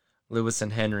Lewis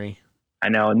and Henry. I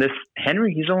know, and this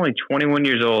Henry, he's only 21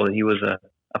 years old. He was a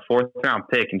 4th-round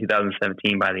pick in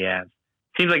 2017 by the Avs.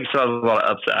 Seems like he still has a lot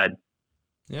of upside.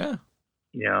 Yeah.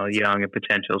 Young and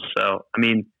potential. So, I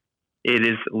mean, it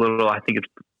is a little. I think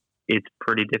it's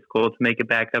pretty difficult to make it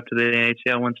back up to the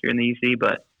NHL once you're in the EC.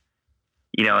 But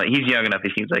he's young enough.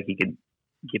 He seems like he could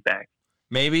get back.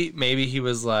 Maybe he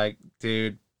was like,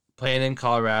 dude, playing in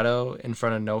Colorado in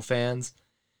front of no fans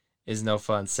is no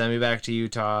fun. Send me back to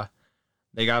Utah.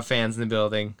 They got fans in the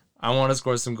building. I want to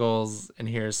score some goals and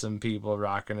hear some people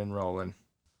rocking and rolling.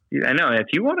 Dude, I know. If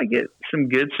you want to get some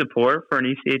good support for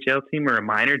an ECHL team or a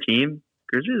minor team,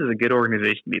 Grizzlies is a good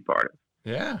organization to be part of.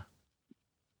 Yeah.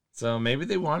 So maybe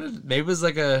it was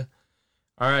like all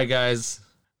right, guys,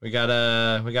 we got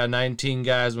 19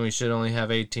 guys when we should only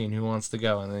have 18. Who wants to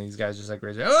go? And then these guys just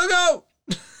raise their hand, oh,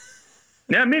 go!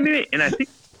 Yeah, maybe. And I think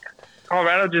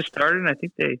Colorado just started, and I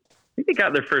think they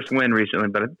got their first win recently,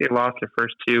 but I think they lost their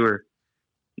first 2 or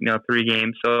 3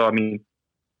 games. So I mean,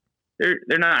 they're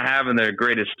not having their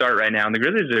greatest start right now, and the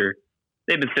Grizzlies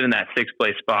they've been sitting in that 6th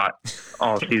place spot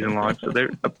all season long. So they're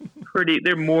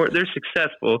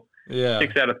successful. Yeah,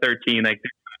 6 out of 13,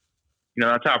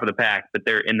 on top of the pack, but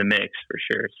they're in the mix for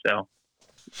sure. So,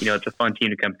 it's a fun team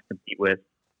to come compete with.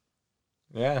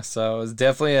 Yeah, so it was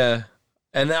definitely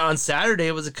and then on Saturday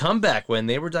it was a comeback win.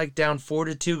 They were down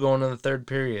 4-2 going in the 3rd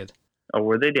period. Oh,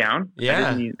 were they down? Yeah,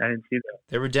 I didn't see that.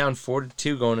 They were down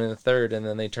 4-2 going in the 3rd, and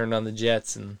then they turned on the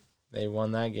Jets and they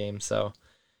won that game. So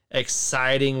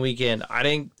exciting weekend. I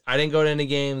didn't go to any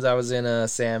games. I was in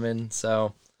Salmon,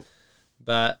 so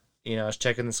but I was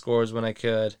checking the scores when I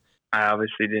could. I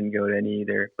obviously didn't go to any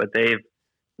either, but they've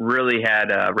really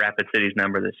had Rapid City's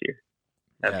number this year.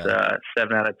 That's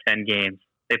 7 out of 10 games.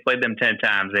 They played them 10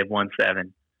 times. They've won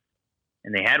 7.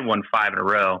 And they had won 5 in a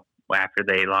row after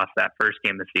they lost that first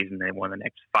game of the season. They won the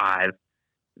next 5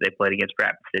 they played against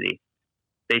Rapid City.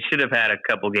 They should have had a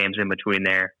couple games in between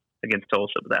there against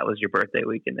Tulsa, but that was your birthday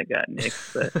weekend that got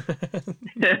nixed. But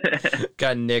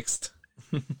got nixed.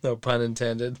 No pun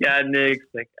intended. Got nixed.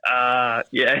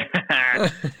 Yeah.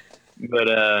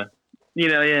 But,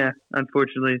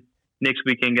 unfortunately, next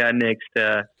weekend got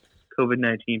nixed.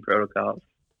 COVID-19 protocols.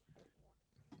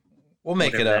 We'll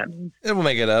make it up. We'll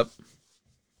make it up.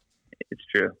 It's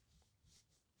true.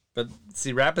 But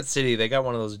see, Rapid City, they got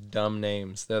one of those dumb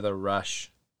names. They're the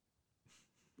Rush.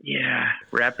 Yeah,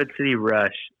 Rapid City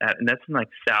Rush. And that's in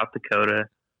South Dakota.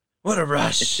 What a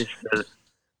rush. It's just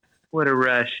what a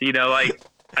rush. I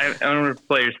don't know if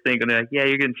players think, they're like, yeah,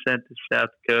 you're getting sent to South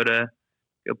Dakota.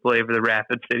 Go play for the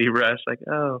Rapid City Rush.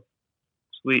 Oh,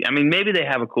 sweet. I mean, maybe they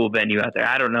have a cool venue out there.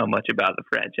 I don't know much about the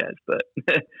franchise, but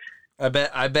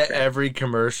I bet every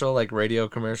commercial, radio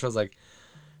commercial, is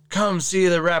come see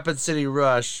the Rapid City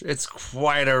Rush. It's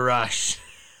quite a rush.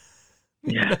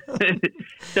 Yeah.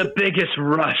 The biggest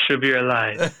rush of your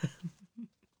life.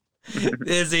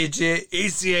 Is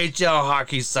ECHL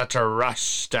hockey's such a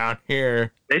rush down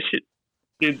here. They should,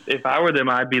 dude, if I were them,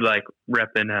 I'd be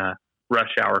repping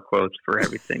rush hour quotes for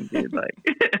everything, dude.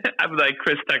 I'd be like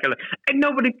Chris Tucker, ain't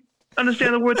nobody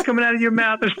understand the words coming out of your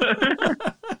mouth.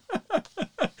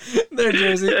 Their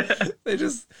jersey, they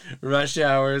just rush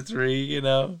hour 3,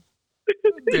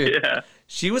 Dude, yeah.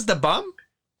 She was the bum?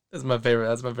 That's my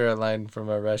favorite line from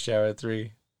Rush Hour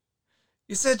 3.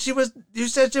 You said she was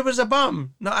a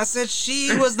bum. No, I said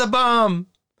she was the bum.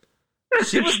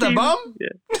 She was the bum? Yeah.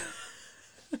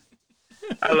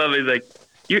 I love it. He's like,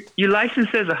 your license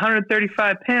says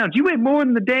 135 pounds. You weigh more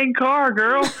than the dang car,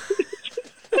 girl.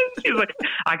 She's like,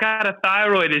 I got a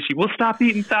thyroid issue. We'll stop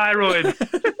eating thyroid.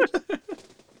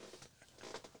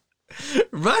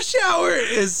 Rush Hour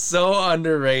is so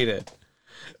underrated.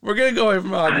 We're going to go away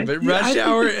from hockey, but Rush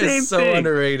Hour is so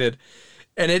underrated.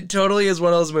 And it totally is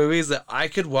one of those movies that I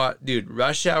could watch. Dude,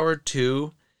 Rush Hour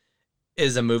 2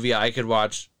 is a movie I could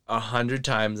watch 100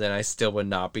 times and I still would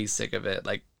not be sick of it.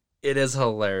 Like, it is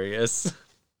hilarious.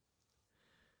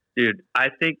 Dude, I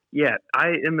think, I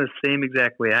am the same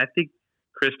exact way. I think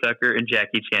Chris Tucker and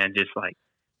Jackie Chan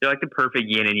they're like the perfect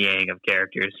yin and yang of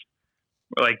characters.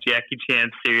 Like Jackie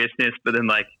Chan's seriousness, but then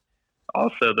like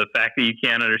also the fact that you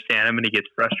can't understand him and he gets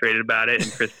frustrated about it,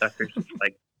 and Chris Tucker's just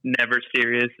like never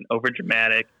serious and over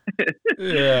dramatic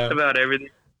about everything.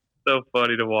 So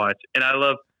funny to watch. And I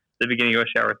love the beginning of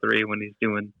Rush Hour 3 when he's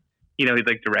doing, he's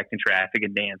like directing traffic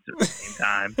and dancing at the same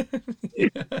time.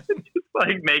 Just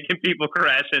like making people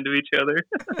crash into each other.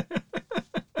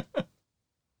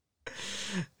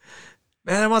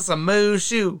 Man, I want some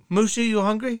Mushu. Mushu, you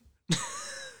hungry?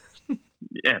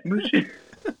 Yeah, Mushu.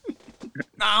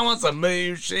 I want some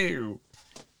Mushu.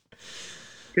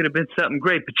 Could have been something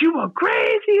great, but you want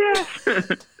crazy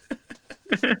ass.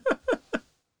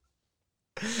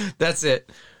 That's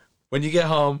it. When you get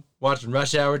home, watching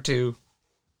Rush Hour 2.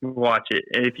 Watch it.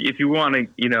 And if you want to,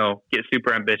 get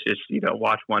super ambitious,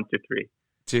 watch 1 to 3.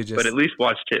 But at least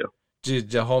watch 2. Dude,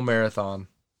 the whole marathon.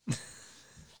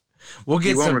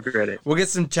 You won't regret it. We'll get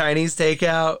some Chinese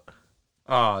takeout.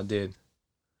 Oh, dude.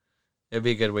 It'd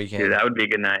be a good weekend. Dude, that would be a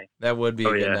good night. That would be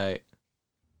a good night.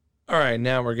 All right,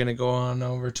 now we're going to go on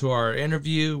over to our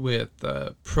interview with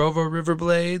Provo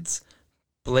Riverblades,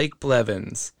 Blake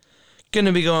Blevins. Going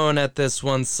to be going at this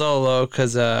one solo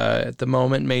because at the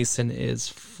moment Mason is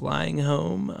flying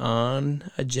home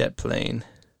on a jet plane.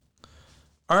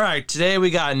 All right, today we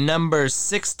got number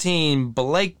 16,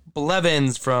 Blake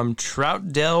Blevins from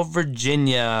Troutdale,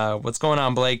 Virginia. What's going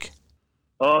on, Blake?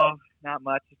 Oh, not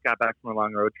much. Just got back from a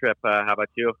long road trip. How about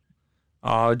you?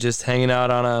 Oh, just hanging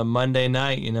out on a Monday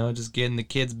night, just getting the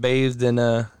kids bathed and,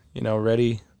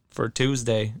 ready for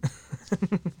Tuesday.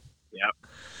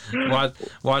 Yep.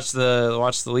 Watch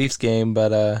the Leafs game, but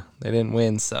they didn't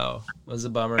win, so it was a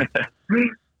bummer.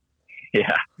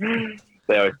 Yeah.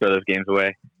 They always throw those games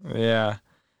away. Yeah.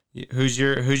 Who's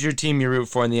your team you root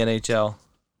for in the NHL?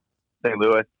 St.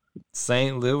 Louis.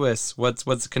 St. Louis. What's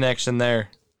the connection there?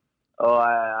 Oh,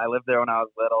 I lived there when I was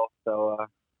little, so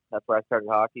that's where I started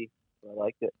hockey. So I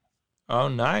liked it. Oh,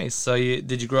 nice. So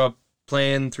did you grow up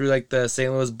playing through like the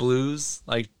St. Louis Blues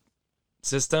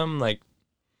system?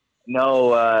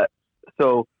 No.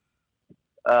 So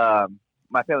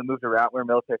my family moved around. We're a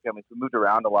military family, so we moved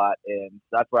around a lot, and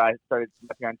that's where I started.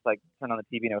 My parents turned on the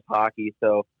TV and it was hockey,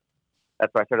 so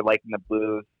that's where I started liking the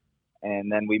Blues.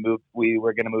 And then we moved. We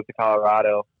were going to move to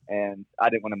Colorado, and I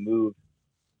didn't want to move.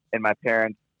 And my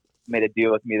parents made a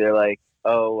deal with me. They're like,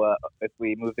 "Oh, if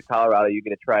we move to Colorado, you get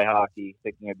to try hockey,"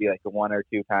 thinking it'd be like a 1 or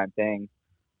 2 time thing.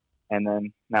 And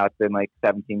then now it's been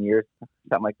 17 years,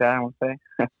 something like that, I want to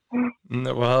say.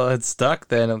 Well, it's stuck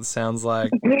then, it sounds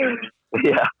like.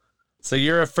 Yeah. So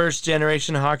you're a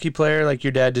first-generation hockey player? Like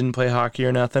your dad didn't play hockey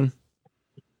or nothing?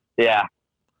 Yeah.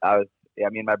 Me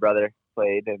and my brother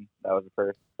played, and that was the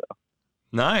first. So.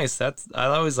 Nice. I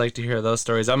always like to hear those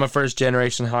stories. I'm a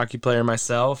first-generation hockey player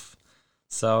myself,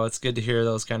 so it's good to hear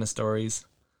those kind of stories.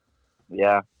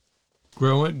 Yeah.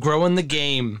 Growing the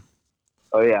game.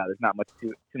 Oh yeah, there's not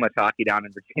too much hockey down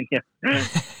in Virginia.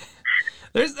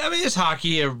 There's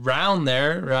hockey around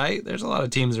there, right? There's a lot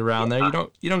of teams around there.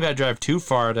 You don't got to drive too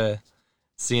far to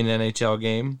see an NHL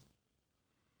game.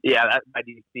 Yeah, that's by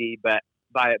DC, but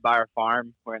by our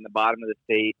farm, we're in the bottom of the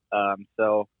state.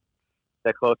 So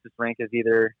the closest rink is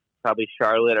either probably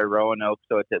Charlotte or Roanoke.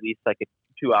 So it's at least like a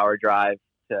 2-hour drive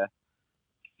to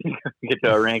get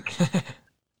to a rink.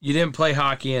 You didn't play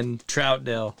hockey in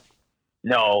Troutdale.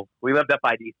 No, we lived up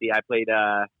by DC. I played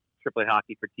AAA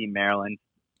hockey for Team Maryland.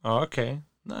 Oh, okay.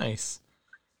 Nice.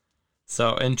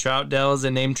 So, in Troutdale, is it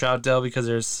named Troutdale because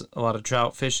there's a lot of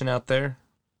trout fishing out there?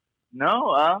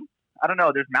 No, I don't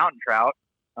know. There's mountain trout,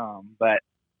 but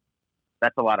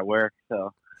that's a lot of work.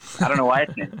 So, I don't know why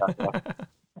it's named Troutdale.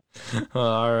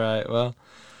 Well, all right. Well,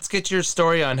 let's get your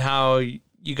story on how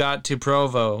you got to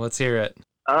Provo. Let's hear it.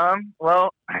 Well,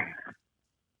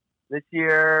 this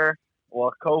year,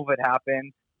 COVID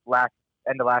happened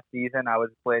end of last season. I was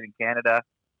playing in Canada,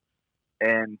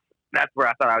 and that's where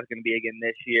I thought I was going to be again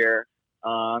this year.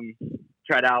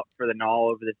 Tried out for the Null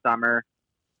over the summer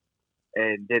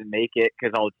and didn't make it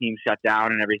because all the teams shut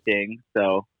down and everything.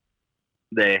 So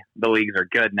the leagues are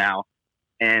good now.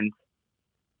 And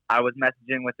I was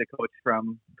messaging with the coach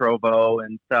from Provo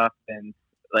and stuff, and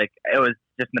like it was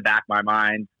just in the back of my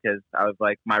mind because I was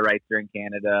like, my rights are in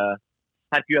Canada.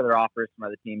 Had a few other offers from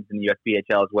other teams in the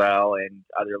USPHL as well and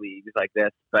other leagues like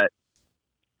this, but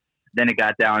then it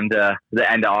got down to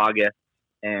the end of August,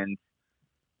 and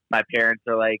my parents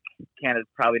are like, Canada's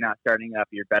probably not starting up.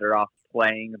 You're better off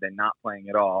playing than not playing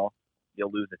at all.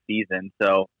 You'll lose a season.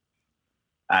 So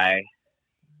I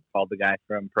called the guy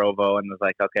from Provo and was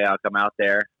like, okay, I'll come out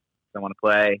there. I want to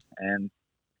play, and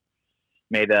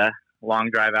made a long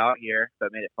drive out here,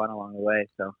 but made it fun along the way.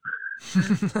 So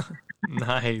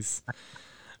nice.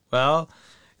 Well,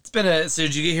 it's been so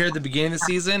did you get here at the beginning of the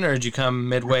season, or did you come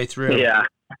midway through? Yeah,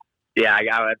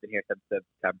 I've been here since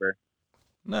September.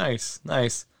 Nice.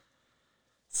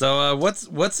 So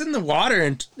what's in the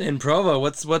water in Provo?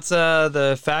 What's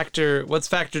the factor? What's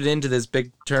factored into this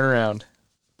big turnaround?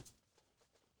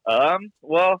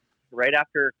 Well, right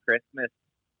before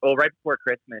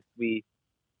Christmas,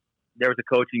 there was a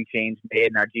coaching change made,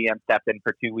 and our GM stepped in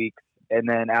for 2 weeks. And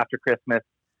then after Christmas,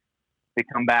 they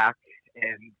come back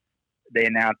and they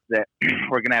announced that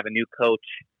we're going to have a new coach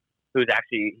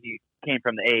he came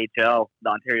from the AHL, the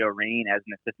Ontario Reign, as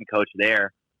an assistant coach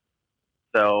there.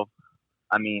 So,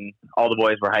 I mean, all the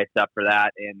boys were hyped up for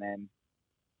that. And then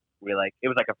it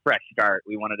was like a fresh start.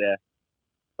 We wanted to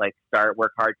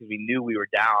work hard because we knew we were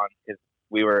down because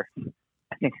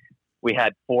I think we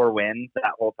had 4 wins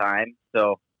that whole time.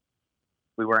 So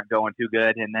we weren't going too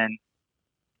good. And then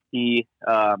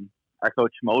our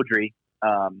coach Modry,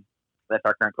 that's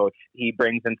our current coach, he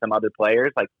brings in some other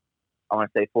players, like I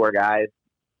want to say 4 guys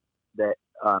that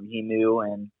he knew.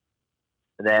 And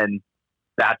then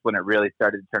that's when it really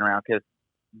started to turn around because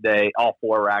all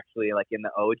 4 were actually like in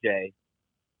the OJ,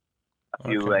 a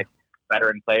few like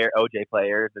veteran OJ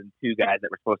players, and 2 guys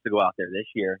that were supposed to go out there this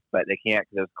year, but they can't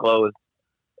because it was closed.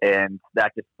 And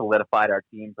that just solidified our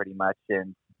team pretty much.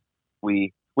 And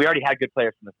we already had good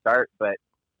players from the start, but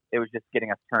it was just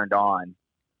getting us turned on,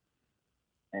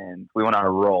 and we went on a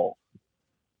roll.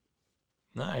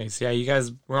 Nice. Yeah, you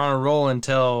guys were on a roll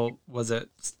until, was it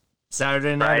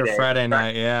Saturday night or Friday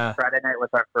night? Yeah. Friday night was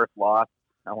our first loss,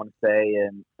 I want to say,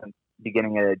 since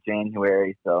beginning of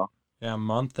January. So yeah, a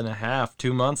month and a half,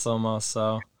 2 months almost.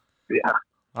 So yeah,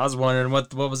 I was wondering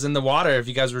what was in the water, if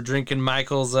you guys were drinking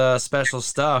Michael's special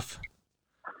stuff.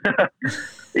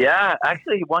 Yeah,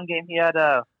 actually, one game he had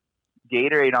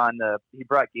Gatorade he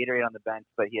brought Gatorade on the bench,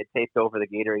 but he had taped over the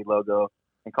Gatorade logo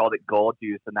and called it Gold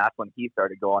Juice, and that's when he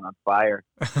started going on fire.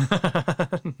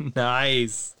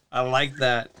 Nice. I like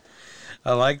that.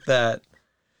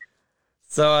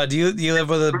 So do you live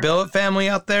with a billet family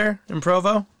out there in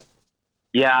Provo?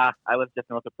 Yeah, I live just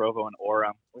north of Provo in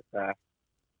Orem with a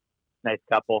nice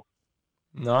couple.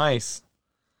 Nice.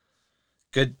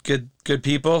 Good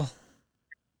people.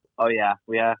 Oh yeah,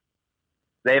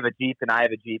 they have a Jeep and I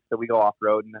have a Jeep, so we go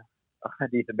off-roading a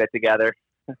decent bit together.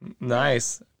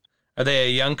 Nice. Are they a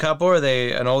young couple, or are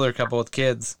they an older couple with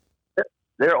kids?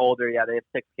 They're older, yeah. They have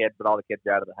 6 kids, but all the kids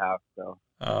are out of the house. So.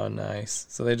 Oh, nice.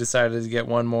 So they decided to get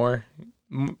one more.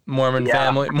 Mormon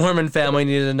family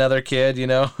needed another kid, you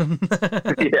know?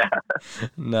 Yeah.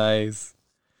 Nice.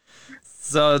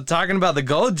 So talking about the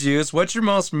Gold Juice, what's your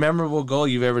most memorable goal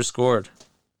you've ever scored?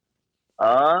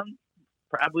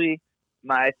 Probably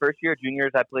my first year of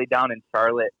juniors, I played down in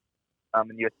Charlotte,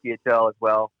 in USPHL as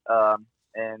well.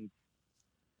 And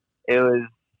it was,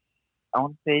 I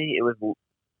want to say it was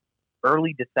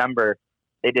early December.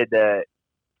 They did the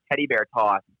teddy bear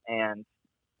toss, and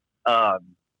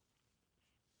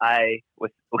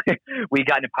we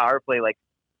got in a power play like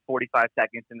 45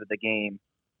 seconds into the game,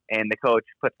 and the coach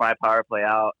puts my power play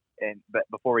out, but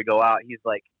before we go out, he's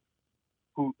like,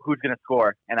 who's gonna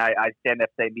score? And I stand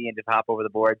up, say me, and just hop over the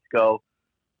boards, go,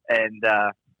 and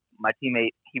my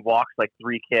teammate, he walks like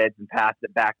 3 kids and passed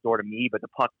it back door to me, but the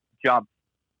puck jumped,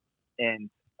 and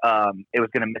it was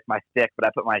gonna miss my stick, but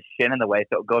I put my shin in the way,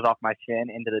 so it goes off my shin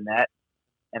into the net,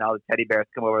 and all the teddy bears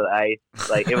come over the ice.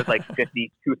 Like, it was like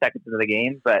 52 seconds into the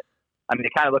game, but I mean,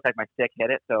 it kind of looked like my stick hit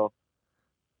it, so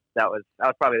that was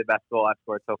probably the best goal I've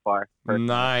scored so far. Personally.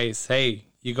 Nice. Hey,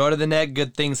 you go to the net,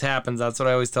 good things happen. That's what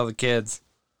I always tell the kids.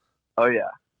 Oh yeah.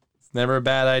 It's never a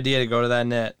bad idea to go to that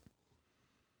net.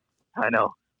 I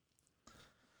know.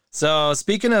 So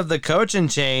speaking of the coaching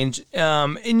change,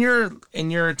 in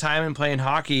your time in playing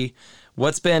hockey,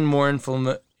 what's been more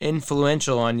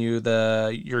influential on you,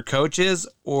 your coaches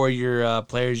or your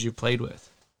players you played with?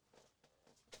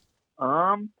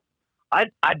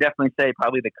 I'd definitely say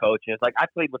probably the coaches. Like, I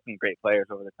played with some great players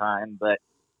over the time, but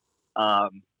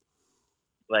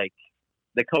like,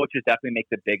 the coaches definitely make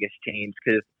the biggest change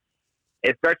because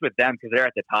it starts with them because they're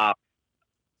at the top.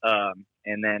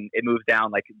 And then it moves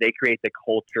down. Like they create the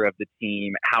culture of the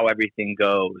team, how everything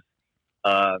goes,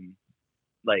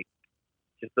 like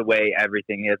just the way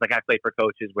everything is. Like I play for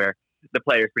coaches where the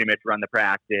players pretty much run the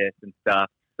practice and stuff.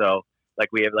 So like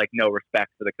we have like no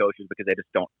respect for the coaches because they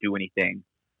just don't do anything.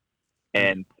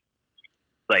 And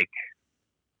like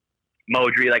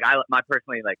Modry, like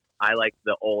I like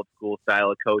the old school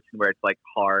style of coaching where it's like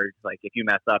hard. Like if you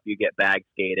mess up, you get bag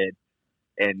skated,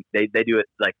 and they do it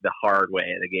like the hard way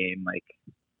of the game, like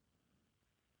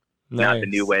not the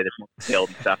new way that's more skilled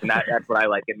and stuff. And that's what I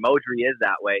like. And Modry is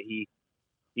that way.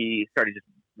 He started just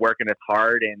working as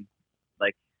hard, and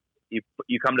like you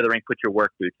come to the rink, put your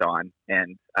work boots on,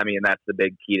 and I mean that's the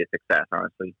big key to success,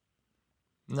 honestly.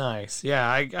 Nice. Yeah,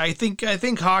 I think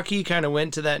hockey kind of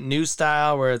went to that new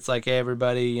style where it's like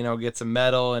everybody, gets a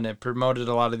medal, and it promoted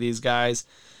a lot of these guys.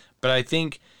 But I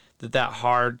think that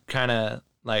hard kind of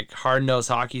like hard-nosed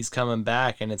hockey's coming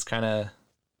back, and it's kind of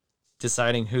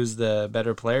deciding who's the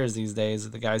better players these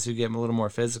days, the guys who get a little more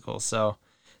physical. So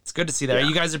it's good to see that. Yeah.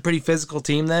 You guys are a pretty physical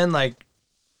team then? Like,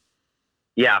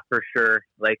 yeah, for sure.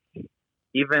 Like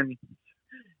even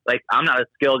like I'm not a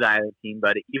skill guy on the team,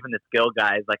 but even the skill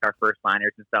guys, like our first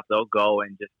liners and stuff, they'll go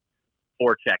and just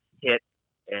forecheck hit,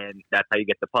 and that's how you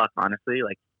get the puck, honestly.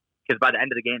 Like, because by the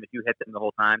end of the game, if you hit them the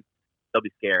whole time, they'll be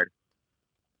scared.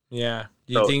 yeah.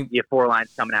 Do You have four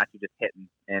lines coming at you, just hitting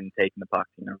and taking the puck,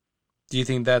 you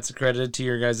think that's accredited to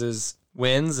your guys'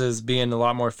 wins as being a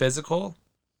lot more physical?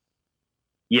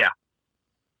 Yeah.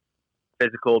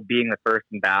 Physical, being the first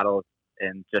in battles,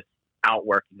 and just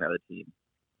outworking the other team.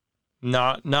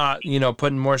 Not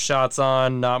putting more shots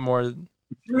on, not more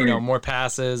more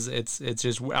passes. It's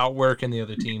just outworking the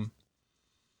other team.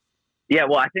 Yeah,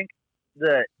 well, I think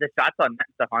the shots on net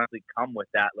stuff honestly come with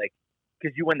that, like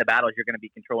because you win the battles, you're going to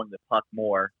be controlling the puck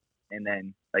more, and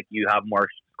then like you have more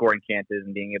scoring chances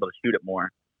and being able to shoot it more.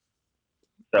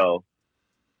 So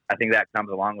I think that comes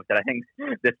along with it. I think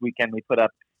this weekend we put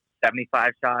up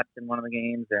 75 shots in one of the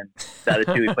games, and the other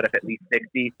two we put up at least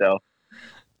 60. So.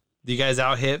 Do you guys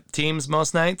out-hit teams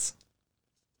most nights?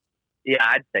 Yeah,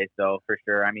 I'd say so, for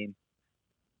sure. I mean,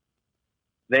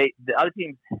 the other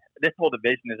teams, this whole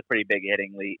division is a pretty big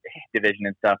hitting league division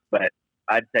and stuff, but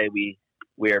I'd say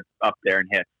we're up there in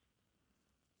hits.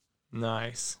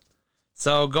 Nice.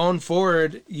 So going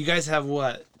forward, you guys have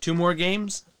what, 2 more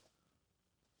games?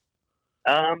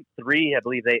 3, I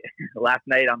believe. They last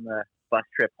night on the bus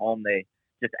trip home, they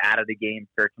just added a game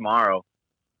for tomorrow.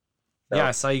 So yeah,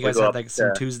 I saw you guys had like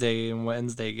some Tuesday and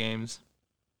Wednesday games.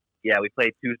 Yeah, we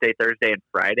played Tuesday, Thursday, and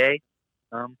Friday,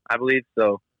 I believe.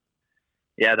 So,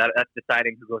 yeah, that's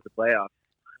deciding who goes to playoffs.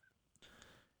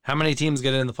 How many teams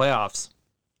get in the playoffs?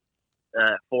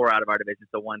 4 out of our division,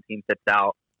 so 1 team sits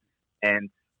out. And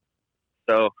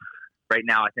so right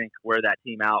now I think we're that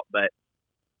team out, but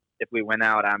if we win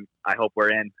out, I hope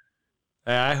we're in.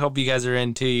 I hope you guys are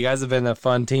in too. You guys have been a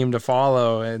fun team to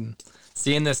follow, and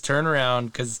seeing this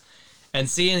turnaround and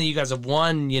seeing that you guys have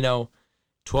won,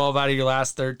 12 out of your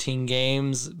last 13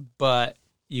 games, but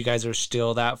you guys are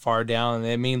still that far down. And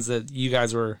it means that you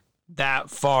guys were that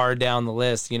far down the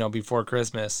list, before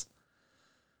Christmas.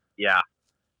 Yeah.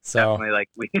 So definitely, like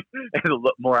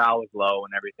morale was low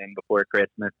and everything before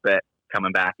Christmas, but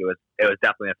coming back, it was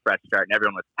definitely a fresh start, and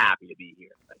everyone was happy to be here.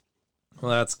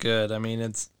 Well, that's good. I mean,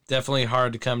 it's definitely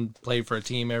hard to come play for a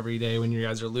team every day when you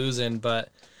guys are losing, but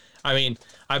I mean,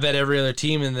 I bet every other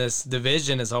team in this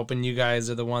division is hoping you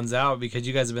guys are the ones out because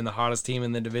you guys have been the hottest team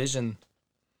in the division.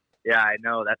 Yeah, I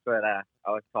know. That's what I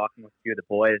was talking with a few of the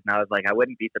boys, and I was like, I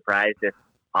wouldn't be surprised if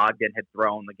Ogden had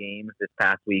thrown the games this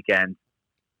past weekend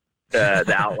to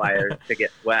the Outliers to get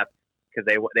swept because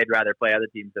they'd rather play other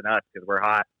teams than us because we're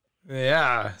hot.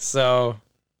 Yeah, so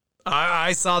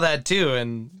I saw that too,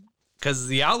 and because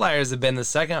the Outliers have been the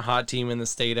second hot team in the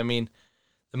state. I mean,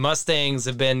 the Mustangs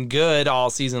have been good all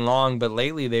season long, but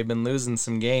lately they've been losing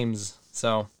some games.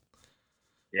 So,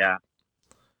 yeah.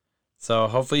 So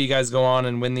hopefully you guys go on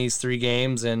and win these 3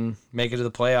 games and make it to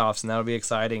the playoffs, and that'll be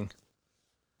exciting.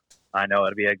 I know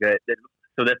it'll be a good.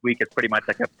 So this week is pretty much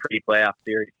like a pre-playoff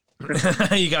series.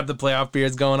 You got the playoff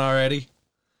beards going already?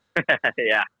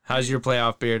 Yeah. How's your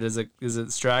playoff beard? Is it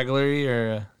stragglery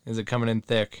or is it coming in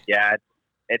thick? Yeah,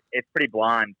 it's pretty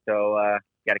blonde, so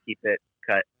got to keep it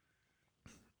cut.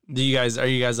 Are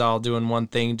you guys all doing one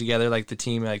thing together, like the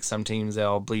team? Like some teams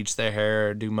they'll bleach their hair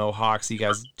or do mohawks. You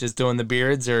guys just doing the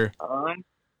beards or?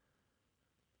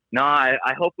 No,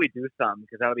 I hope we do something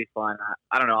because that'll be fun.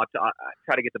 I don't know. I'll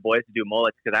try to get the boys to do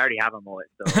mullets because I already have a mullet,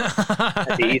 so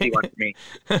that's the easy one for me.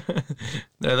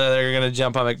 They're gonna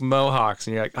jump on like mohawks,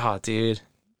 and you're like, oh, dude,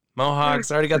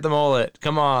 Mohawks already got the mullet.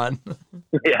 Come on.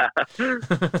 Yeah.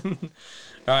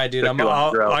 All right, dude.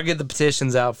 I'll get the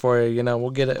petitions out for you. You know,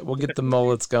 we'll get it. We'll get the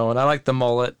mullets going. I like the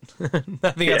mullet.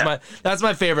 I think that's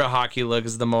my favorite hockey look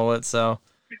is the mullet. So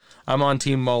I'm on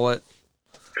team mullet.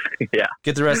 Yeah.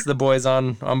 Get the rest of the boys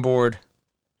on board.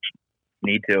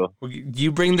 Need to.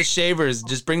 You bring the shavers.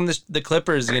 Just bring the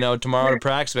clippers. You know, tomorrow to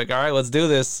practice. Like, all right, let's do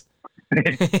this.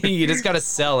 You just gotta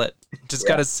sell it.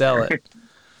 Gotta sell it.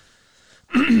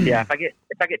 Yeah, if I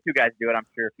get two guys to do it, I'm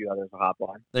sure a few others will hop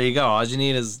on. There you go. All you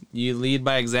need is you lead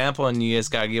by example, and you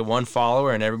just gotta get one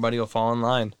follower, and everybody will fall in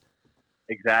line.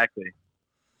 Exactly.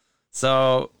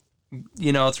 So,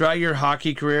 you know, throughout your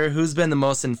hockey career, who's been the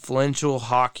most influential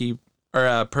hockey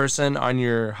or person on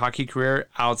your hockey career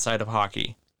outside of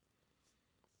hockey?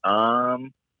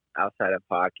 Outside of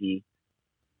hockey,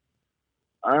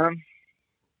 I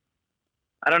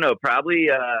don't know. Probably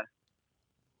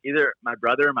either my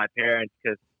brother or my parents,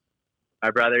 because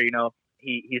my brother, you know,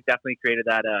 he's definitely created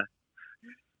that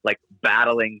like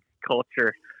battling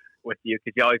culture with you,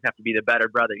 because you always have to be the better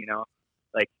brother, you know,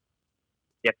 like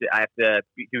I have to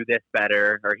do this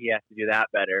better, or he has to do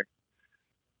that better.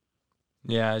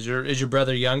 Yeah, is your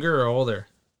brother younger or older?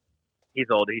 He's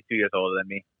older. He's 2 years older than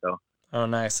me. So. Oh,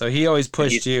 nice. So he always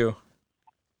pushed you.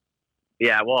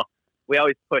 Yeah, well, we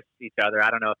always pushed each other.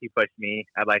 I don't know if he pushed me.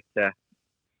 I'd like to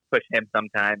push him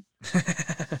sometimes.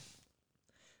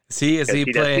 Is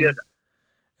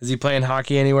he playing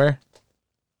hockey anywhere?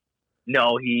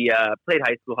 No, he played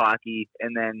high school hockey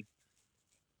and then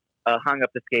hung up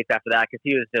the skates after that, because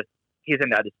he's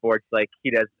into other sports. Like,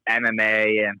 he does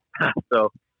MMA and stuff.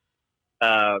 So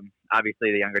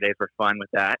obviously the younger days were fun with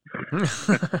that.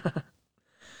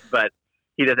 But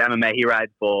he does MMA. He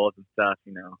rides bulls and stuff,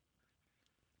 you know.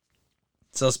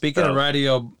 So speaking of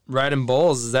riding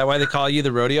bulls, is that why they call you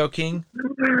the Rodeo King?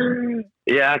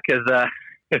 Yeah, because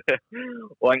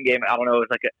one game, I don't know, it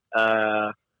was like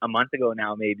a month ago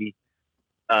now, maybe.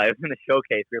 It was in the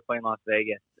showcase. We were playing Las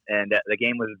Vegas, and the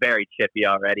game was very chippy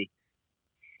already.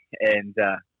 And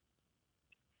I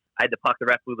had the puck. The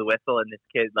ref blew the whistle, and this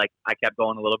kid, like, I kept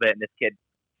going a little bit, and this kid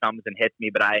comes and hits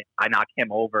me, but I knock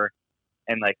him over,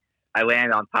 and like I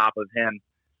land on top of him.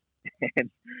 And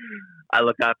I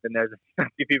look up, and there's a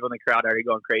few people in the crowd already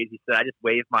going crazy. So I just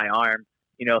waved my arm,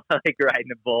 you know, like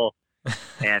riding a bull.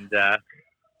 And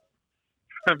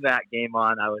from that game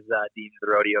on, I was deemed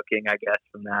the Rodeo King, I guess.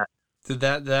 From that, did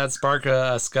that spark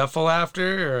a scuffle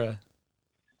after? Or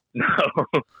No,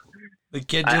 the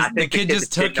kid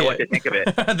just took know what to think of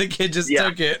it. The kid just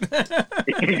took it.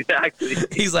 Exactly.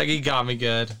 He's like, he got me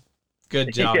good.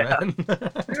 Good job,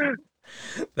 man.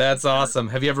 That's awesome.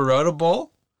 Have you ever rode a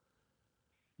bull?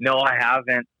 No, I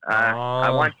haven't. I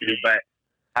want to, but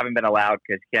haven't been allowed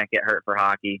because you can't get hurt for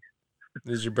hockey.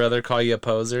 Does your brother call you a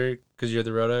poser because you're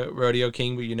the rodeo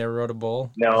king, but you never rode a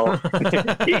bull? No.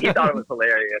 he thought it was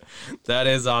hilarious. That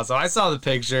is awesome. I saw the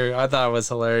picture. I thought it was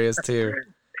hilarious too.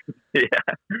 Yeah.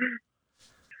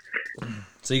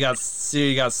 So you got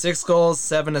 6 goals,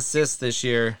 7 assists this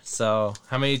year. So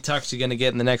how many tucks you gonna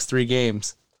get in the next 3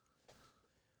 games?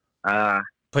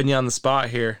 Putting you on the spot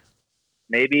here.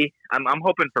 Maybe. I'm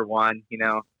hoping for 1, you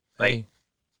know. Like, hey,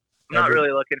 I'm not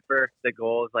really looking for the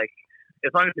goals. Like,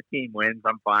 as long as the team wins,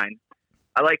 I'm fine.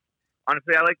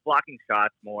 Honestly, I like blocking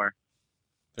shots more.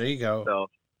 There you go. So,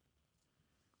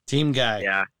 team guy.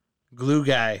 Yeah. Glue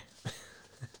guy.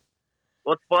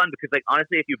 Well, it's fun because, like,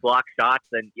 honestly, if you block shots,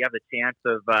 then you have the chance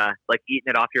of, like, eating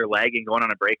it off your leg and going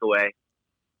on a breakaway.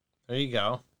 There you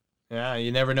go. Yeah,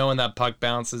 you never know when that puck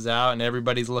bounces out and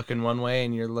everybody's looking one way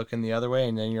and you're looking the other way,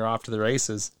 and then you're off to the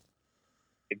races.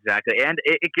 Exactly, and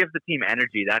it gives the team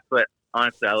energy. That's what,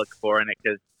 honestly, I look for in it,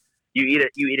 because you eat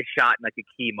a shot in, like, a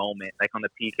key moment, like on the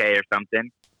PK or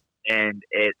something, and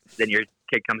then your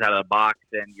kid comes out of the box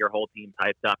and your whole team's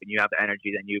hyped up and you have the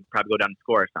energy, then you probably go down and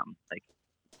score or something. Like,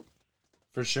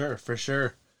 for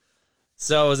sure.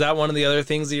 So is that one of the other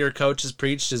things that your coach has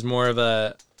preached, is more of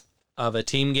a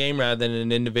team game rather than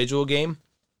an individual game?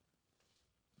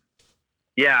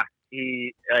 Yeah,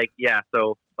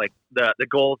 so like the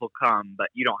goals will come, but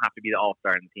you don't have to be the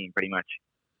all-star in the team, pretty much.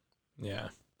 Yeah.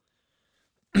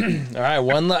 All right,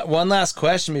 one last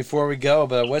question before we go,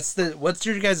 but what's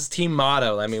your guys' team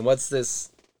motto? I mean, what's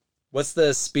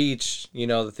the speech, you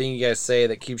know, the thing you guys say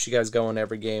that keeps you guys going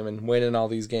every game and winning all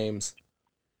these games?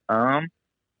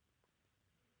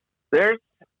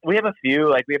 We have a few,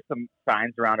 like, we have some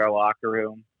signs around our locker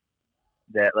room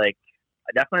that, like,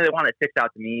 definitely the one that sticks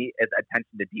out to me is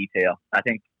attention to detail. I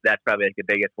think that's probably, like, the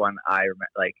biggest one I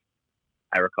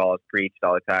recall is preached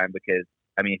all the time, because,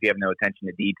 I mean, if you have no attention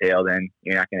to detail, then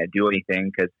you're not going to do anything,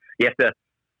 because you have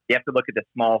you have to look at the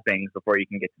small things before you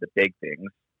can get to the big things.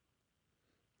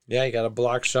 Yeah, you got to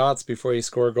block shots before you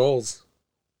score goals.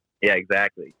 Yeah,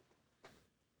 exactly.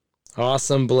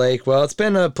 Awesome, Blake. Well, it's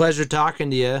been a pleasure talking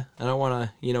to you. I don't want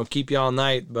to, keep you all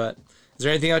night, but is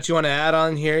there anything else you want to add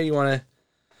on here? You want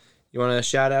to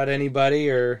shout out anybody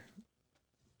or?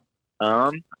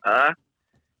 You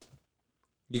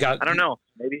got? I don't know.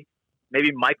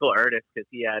 Maybe Michael Erdis, because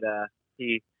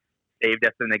he saved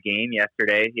us in the game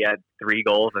yesterday. He had 3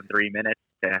 goals in 3 minutes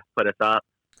to put us up.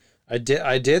 I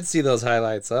did see those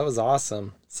highlights. That was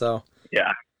awesome. So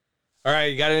yeah. All right,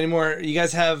 you got any more? You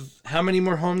guys have how many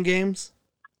more home games?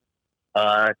 2,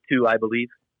 I believe.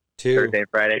 2. Thursday and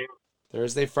Friday.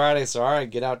 Thursday, Friday. So all right,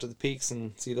 get out to the Peaks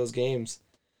and see those games.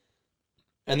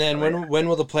 And then when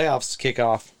will the playoffs kick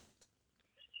off?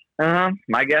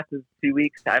 My guess is 2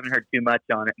 weeks. I haven't heard too much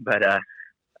on it, but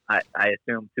I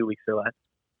assume 2 weeks or less.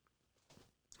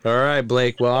 All right,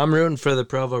 Blake. Well, I'm rooting for the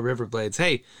Provo Riverblades.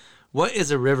 Hey, what is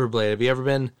a Riverblade? Have you ever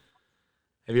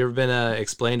been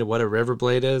explained to what a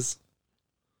Riverblade is?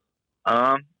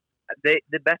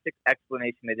 The best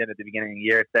explanation they did at the beginning of the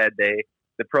year said the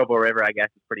Provo River, I guess,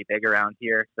 is pretty big around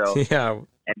here. So yeah,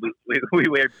 and we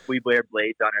wear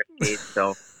blades on our skates,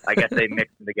 so I guess they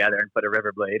mixed them together and put a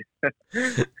river blade.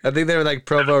 I think they were like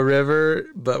Provo River,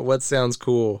 but what sounds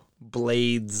cool?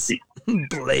 Blades.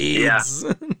 Blades.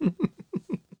 Yeah.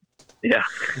 Yeah.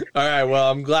 All right.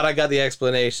 Well, I'm glad I got the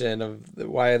explanation of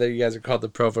why you guys are called the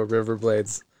Provo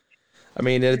Riverblades. I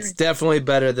mean, it's definitely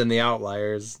better than the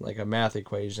Outliers, like a math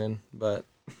equation, but.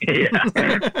 Yeah.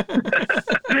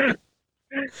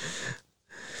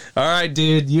 All right,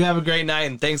 dude. You have a great night,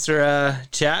 and thanks for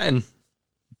chatting.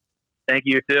 Thank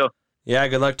you, too. Yeah,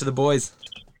 good luck to the boys.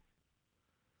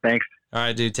 Thanks. All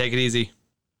right, dude. Take it easy.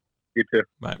 You too.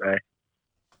 Bye. Bye.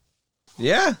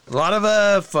 Yeah, a lot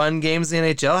of fun games in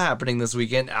the NHL happening this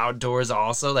weekend. Outdoors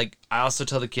also. Like, I also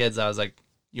tell the kids, I was like,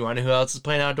 you want to know who else is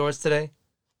playing outdoors today?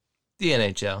 The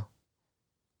NHL.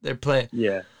 They're playing.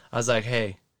 Yeah. I was like,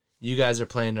 hey, you guys are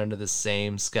playing under the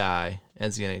same sky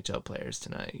as the NHL players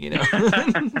tonight,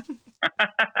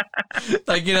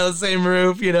 Like, the same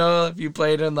roof, if you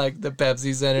played in, like, the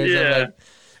Pepsi Center. Yeah. Like,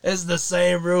 it's the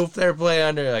same roof they're playing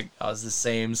under. Like, it's the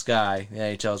same sky the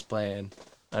NHL's playing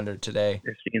under today.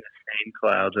 They're seeing the same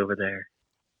clouds over there.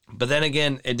 But then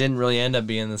again, it didn't really end up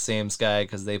being the same sky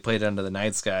because they played under the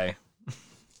night sky.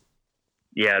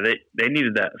 Yeah, they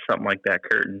needed something like that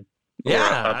curtain.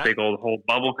 Yeah. Or a big old whole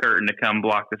bubble curtain to come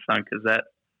block the sun because that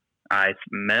ice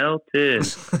melted.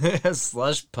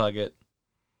 Slush pucket.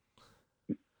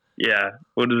 Yeah.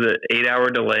 What is it?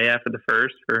 8-hour delay after the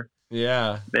first for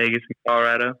Vegas and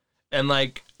Colorado? And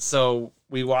so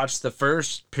we watched the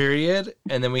first period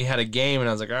and then we had a game and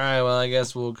I was like, all right, well, I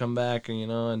guess we'll come back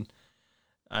and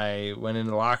I went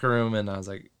into the locker room and I was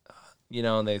like,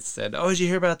 and they said, oh, did you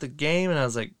hear about the game? And I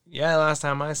was like, yeah, last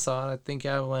time I saw it, I think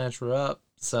Avalanche were up.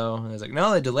 So I was like,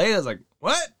 no, they delayed it. I was like,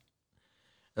 what?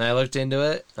 And I looked into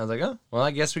it. I was like, oh, well,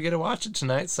 I guess we get to watch it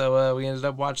tonight. So we ended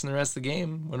up watching the rest of the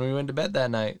game when we went to bed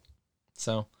that night.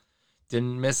 So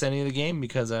didn't miss any of the game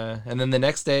because, and then the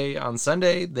next day on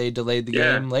Sunday, they delayed the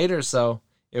game later. So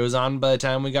it was on by the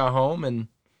time we got home and,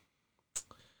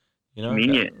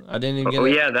 Convenient. I didn't even get it. Oh,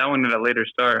 yeah, that one at a later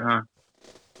start, huh?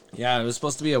 Yeah, it was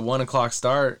supposed to be a 1:00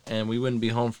 start, and we wouldn't be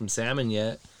home from Salmon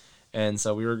yet, and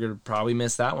so we were gonna probably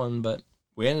miss that one. But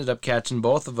we ended up catching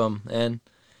both of them, and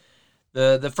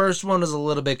the first one was a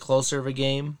little bit closer of a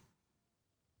game.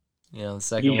 The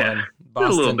second one,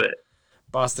 Boston, a little bit.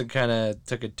 Boston kind of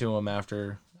took it to them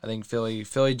after I think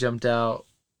Philly jumped out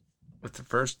with the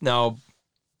first. No,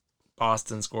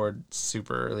 Boston scored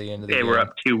super early into the game. They were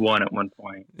up 2-1 at one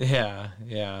point. Yeah.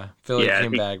 Philly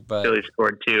came back, but Philly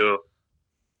scored 2.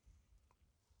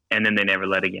 And then they never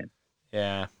led again.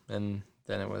 Yeah, and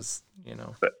then it was,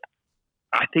 But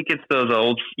I think it's those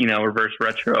old, reverse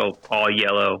retro, all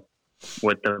yellow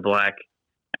with the black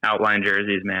outline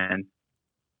jerseys, man.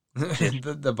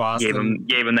 the Boston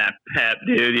gave them that pep,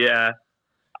 dude. Yeah,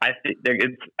 I think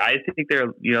they're.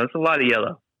 It's a lot of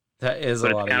yellow. That is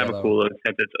but a lot of yellow. It's kind of a cool look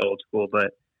since it's old school.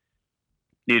 But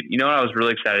dude, what I was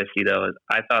really excited to see though is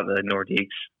I thought the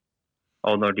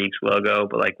old Nordiques logo,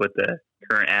 but like with the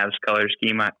current Avs color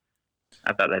scheme, I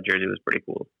thought that jersey was pretty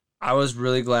cool. I was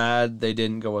really glad they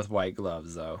didn't go with white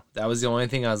gloves though. That was the only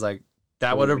thing I was like,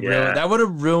 that would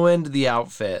have ruined the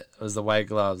outfit. Was the white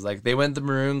gloves. Like they went the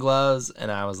maroon gloves,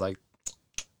 and I was like,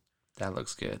 that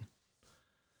looks good.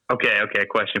 Okay.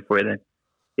 Question for you then: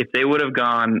 if they would have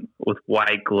gone with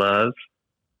white gloves,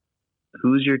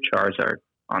 who's your Charizard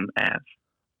on the Avs?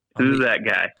 Who's that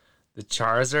guy? The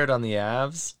Charizard on the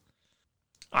Avs?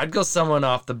 I'd go someone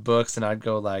off the books, and I'd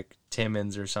go like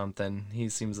Timmons or something. He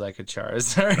seems like a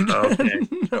Charizard. Okay.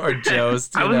 Or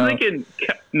Jost. I was thinking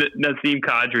Naseem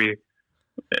Kadri.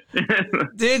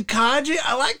 Dude, Kadri,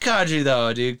 I like Kadri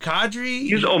though, dude. Kadri.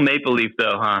 He's old Maple Leaf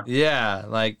though, huh? Yeah,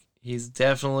 like he's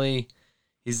definitely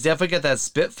got that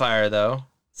Spitfire though.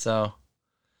 So,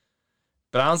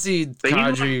 but I don't see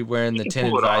Kadri wearing the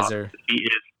tinted visor. He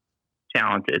is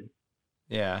talented.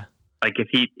 Yeah. Like if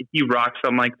he rocks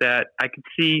something like that, I could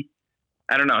see.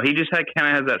 I don't know. He just kind of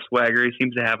has that swagger. He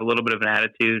seems to have a little bit of an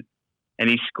attitude, and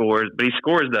he scores. But he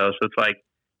scores though, so it's like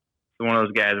one of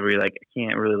those guys where you're like, I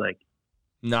can't really like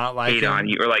not like hate him. on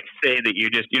you or like say that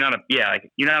you're not a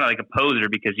poser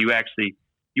because you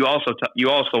also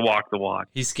walk the walk.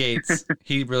 He skates.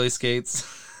 He really skates.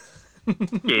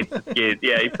 Skates.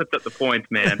 Yeah, he puts up the points,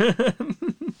 man.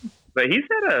 But he's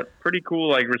had a pretty cool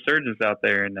like resurgence out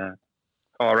there in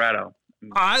Colorado.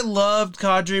 I loved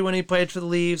Kadri when he played for the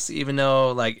Leafs, even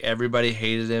though like everybody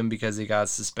hated him because he got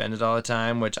suspended all the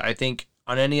time, which I think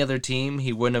on any other team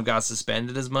he wouldn't have got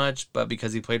suspended as much, but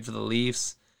because he played for the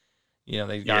Leafs,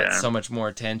 they got so much more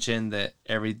attention that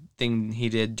everything he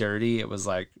did dirty, it was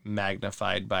like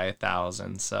magnified by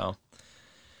 1,000. So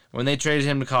when they traded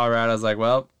him to Colorado, I was like,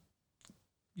 well,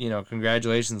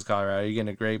 congratulations, Colorado. You're getting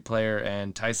a great player.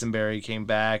 And Tyson Barrie came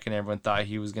back, and everyone thought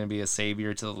he was going to be a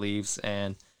savior to the Leafs,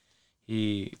 and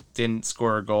he didn't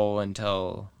score a goal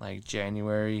until like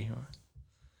January.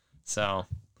 So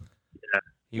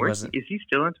he wasn't. Is he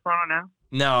still in Toronto now?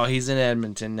 No, he's in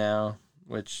Edmonton now,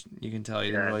 which you can tell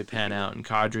he didn't really pan out. And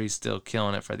Kadri's still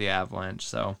killing it for the Avalanche.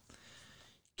 So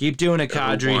keep doing it,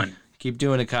 Kadri. Keep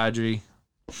doing it, Kadri.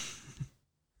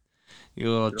 You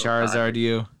little Charizard,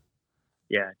 you.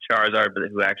 Yeah, Charizard, but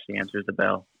who actually answers the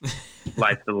bell,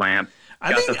 lights the lamp.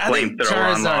 I think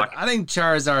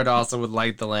Charizard also would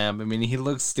light the lamp. I mean, he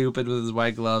looks stupid with his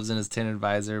white gloves and his tinted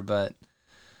visor, but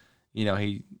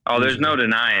he. Oh, there's no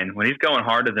denying when he's going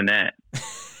hard to the net.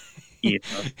 You're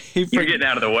getting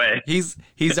out of the way. He's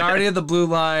already at the blue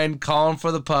line, calling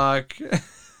for the puck. He's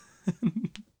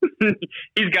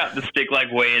got the stick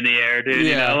like way in the air, dude.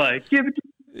 Yeah. Like give it.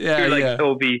 You're like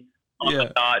Kobe on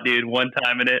the dot, dude. One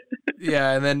time in it.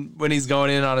 Yeah, and then when he's going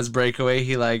in on his breakaway,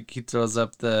 he throws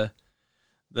up the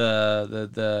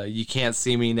you can't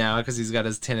see me now because he's got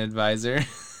his tinted visor.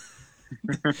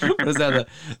 What is that,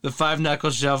 the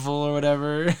 5-knuckle shuffle or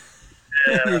whatever?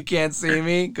 Yeah. You can't see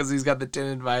me because he's got the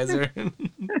tinted visor.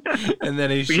 And then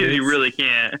he shoots. Because he really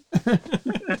can't.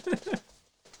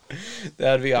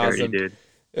 That'd be awesome. Dirty, dude.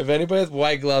 If anybody with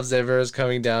white gloves ever is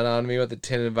coming down on me with a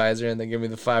tinted visor and they give me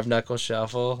the 5-knuckle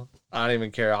shuffle, I don't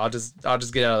even care. I'll just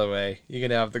get out of the way. You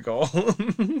can have the goal.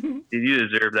 Dude, you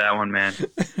deserve that one, man.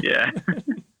 Yeah.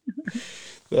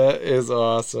 That is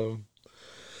awesome.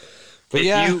 But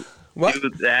if you do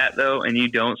that though, and you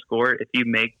don't score, if you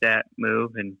make that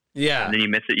move and then you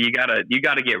miss it, you gotta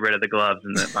get rid of the gloves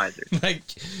and the visor,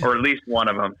 or at least one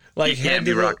of them. Like you can't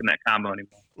be rocking that combo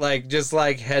anymore. Just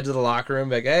head to the locker room,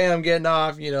 like, hey, I'm getting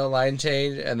off, line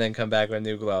change, and then come back with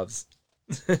new gloves.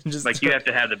 Just you have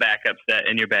to have the backup set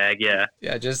in your bag, yeah.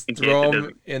 Yeah, just throw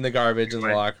them in the garbage in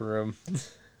the locker room.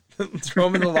 Throw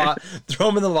them in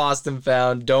the lost and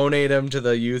found. Donate them to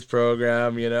the youth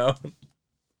program.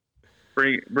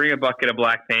 Bring a bucket of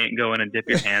black paint and go in and dip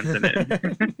your hands in it.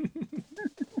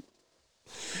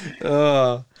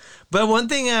 But one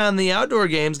thing on the outdoor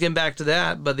games, getting back to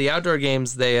that, but the outdoor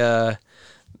games, they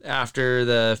after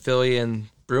the Philly and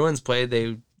Bruins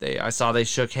played, I saw they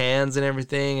shook hands and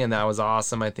everything, and that was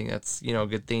awesome. I think that's a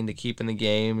good thing to keep in the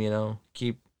game.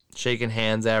 Keep shaking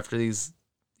hands after these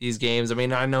games. I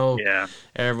mean, I know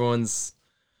everyone's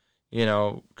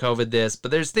COVID this,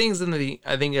 but there's things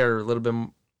I think are a little bit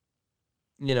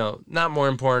not more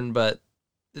important, but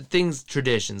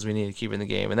traditions we need to keep in the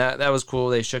game, and that was cool.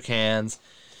 They shook hands,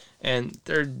 and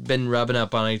they've been rubbing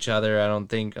up on each other. I don't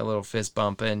think a little fist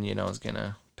bumping is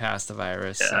gonna pass the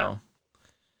virus. So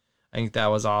I think that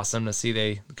was awesome to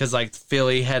see. Because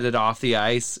Philly headed off the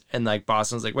ice, and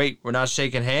Boston was like, wait, we're not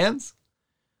shaking hands.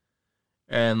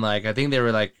 And I think they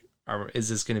were like, is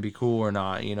this going to be cool or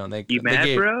not? You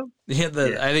mad, bro? Yeah,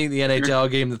 I think the NHL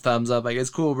gave him the thumbs up, it's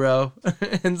cool, bro.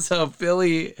 And so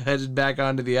Philly headed back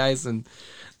onto the ice, and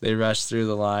they rushed through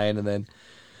the line. And then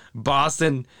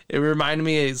Boston, it reminded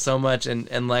me so much, and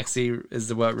Lexi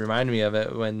is what reminded me of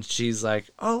it, when she's like,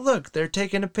 oh, look, they're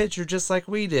taking a picture just like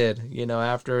we did,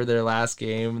 after their last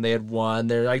game. They had won.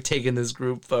 They're taking this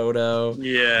group photo.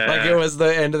 Yeah. It was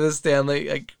the end of the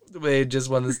Stanley, they had just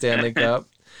won the Stanley Cup.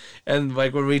 And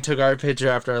when we took our picture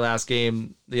after our last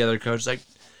game, the other coach was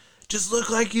just look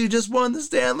like you just won the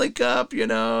Stanley Cup,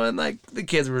 and the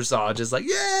kids were all just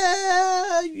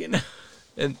yeah, and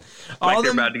And Like all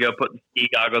they're them, about to go put the ski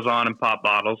goggles on and pop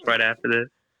bottles right after this.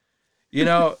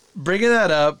 bringing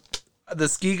that up, the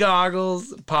ski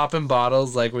goggles, popping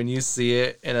bottles, like when you see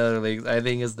it in other leagues, I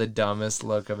think is the dumbest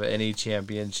look of any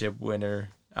championship winner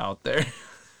out there.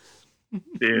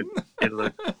 Dude, it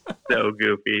looks so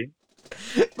goofy.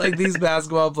 Like these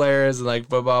basketball players and like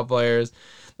football players,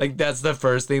 like that's the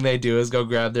first thing they do is go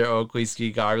grab their Oakley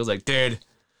ski goggles. Like, dude,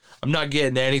 I'm not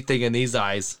getting anything in these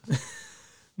eyes.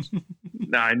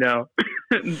 No, I know.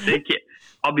 They can't.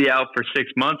 I'll be out for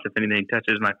 6 months if anything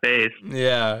touches my face.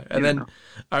 Yeah, and then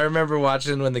I remember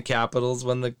watching when the Capitals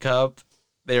won the cup.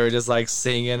 They were just like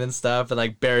singing and stuff, and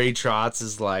like Barry Trotz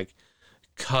is like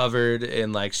covered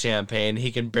in like champagne.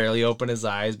 He can barely open his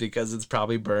eyes because it's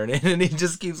probably burning, and he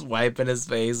just keeps wiping his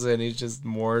face, and he's just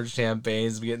more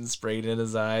champagne's getting sprayed in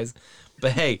his eyes.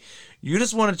 But hey, you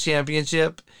just won a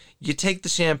championship. You take the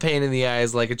champagne in the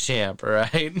eyes like a champ, all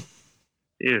right?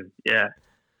 Dude, yeah.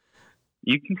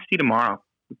 You can see tomorrow.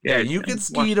 Yeah, you can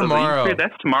ski tomorrow.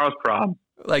 That's tomorrow's problem.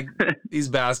 Like these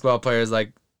basketball players,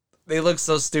 like they look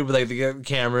so stupid. Like they get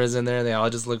cameras in there, and they all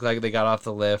just look like they got off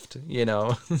the lift.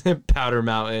 Powder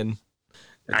Mountain.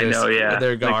 I know, yeah. With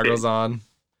their goggles on.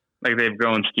 Like they've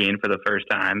gone skiing for the first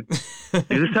time. Is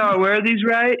this how I wear these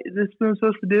right? Is this what I'm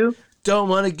supposed to do? Don't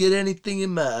want to get anything in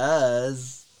my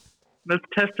eyes. Let's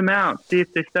test them out. See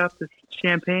if they stop this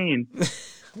champagne.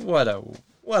 What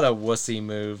a wussy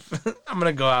move. I'm going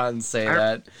to go out and say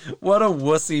that. What a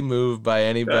wussy move by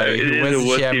anybody who wins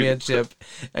the championship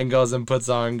and goes and puts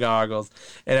on goggles.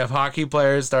 And if hockey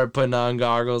players start putting on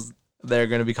goggles, they're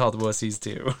going to be called wussies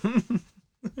too.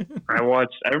 I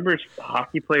remember a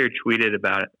hockey player tweeted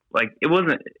about it. Like, it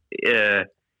wasn't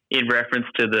in reference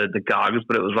to the goggles,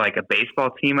 but it was like a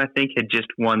baseball team, I think, had just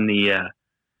won they had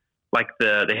like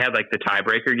the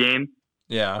tiebreaker game.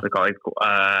 Yeah. They call it,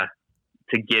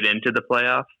 to get into the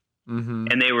playoffs. Mm-hmm.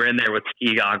 And they were in there with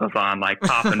ski goggles on, like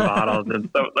popping bottles. And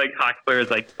so, like, hockey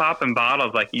players, like, popping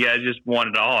bottles, like, you guys just won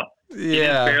it all. You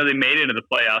just barely made it into the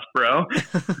playoffs, bro.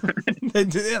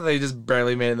 They just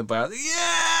barely made it in the playoffs.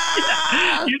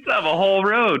 Yeah! You still have a whole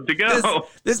road to go.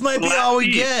 This might be all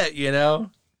we get, Yeah.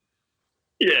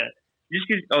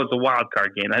 It's a wild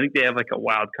card game. I think they have, like, a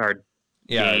wild card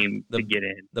game to get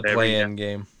in. The play-in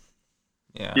game.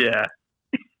 Yeah. Yeah.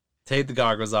 Take the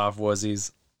goggles off,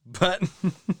 wussies. But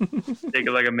take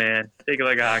it like a man. Take it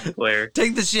like a hockey player.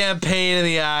 Take the champagne in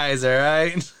the eyes, all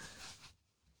right?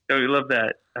 Oh, you love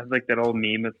that. I like that old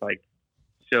meme. It's like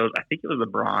shows. I think it was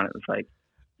LeBron. It was like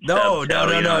no.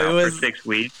 It was for 6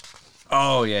 weeks.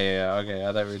 Oh yeah. Okay,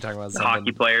 I thought we were talking about the something.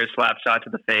 Hockey player slap shot to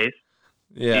the face.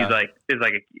 Yeah, he's like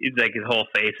his whole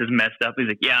face is messed up. He's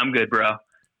like, yeah, I'm good, bro.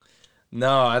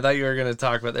 No, I thought you were gonna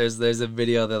talk about there's a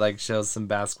video that like shows some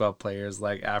basketball players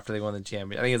like after they won the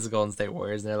championship. I think it's the Golden State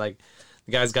Warriors, and they're like,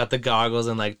 the guy's got the goggles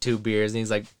and like 2 beers, and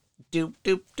he's like, doop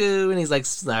doop doo, and he's like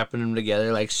slapping them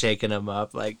together, like shaking them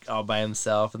up, like all by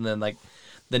himself, and then like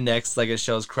the next like it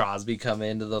shows Crosby come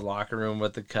into the locker room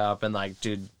with the cup, and like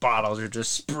dude, bottles are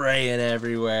just spraying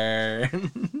everywhere.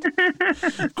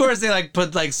 Of course, they like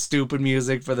put like stupid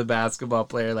music for the basketball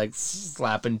player, like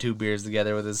slapping 2 beers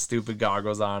together with his stupid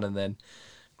goggles on, and then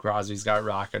Crosby's got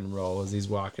rock and roll as he's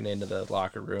walking into the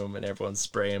locker room, and everyone's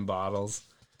spraying bottles.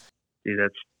 Dude,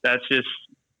 that's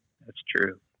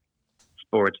true.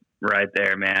 Sports right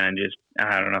there, man, and just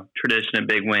I don't know, tradition and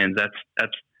big wins.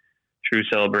 That's true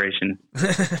celebration.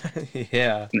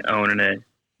 Yeah, and owning it.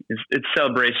 It's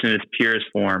celebration in its purest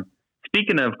form.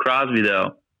 Speaking of Crosby,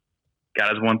 though,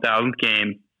 got his 1,000th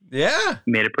game. Yeah,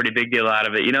 made a pretty big deal out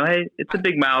of it. Hey, it's a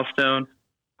big milestone.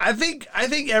 I think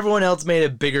everyone else made a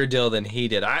bigger deal than he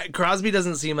did. Crosby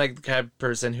doesn't seem like the kind of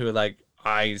person who like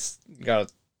I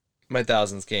got my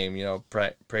 1,000th game.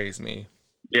 Praise me.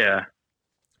 Yeah,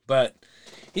 but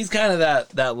he's kind of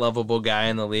that lovable guy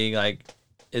in the league. Like,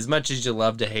 as much as you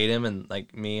love to hate him, and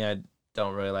like me, I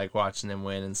don't really like watching him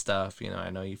win and stuff. I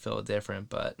know you feel different,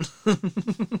 but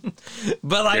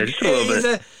like,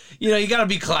 you gotta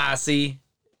be classy.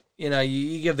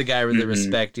 You give the guy the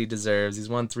respect he deserves. He's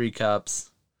won 3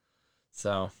 cups,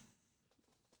 so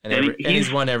and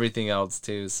he's won everything else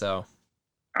too. So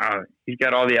he's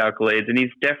got all the accolades, and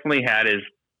he's definitely had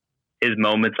his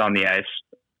moments on the ice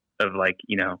of like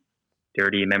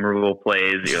dirty, memorable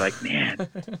plays. You're like, man,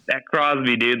 that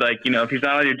Crosby dude. Like, if he's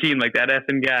not on your team, like that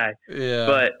effing guy. Yeah.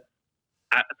 But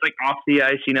it's like off the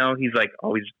ice, he's like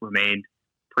always remained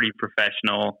pretty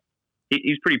professional.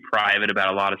 He's pretty private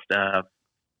about a lot of stuff,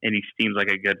 and he seems like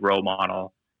a good role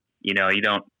model. You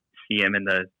don't see him in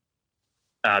the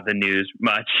news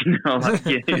much. Like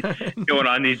going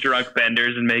on these drunk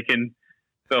benders and making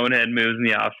bonehead moves in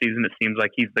the off season. It seems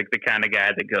like he's like the kind of guy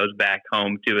that goes back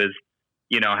home to his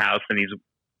house and he's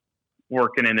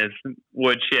working in his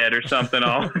woodshed or something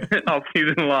all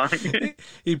season long.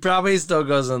 He probably still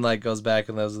goes back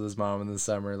and lives with his mom in the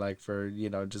summer, like for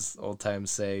just old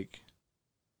time's sake.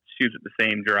 Shoots at the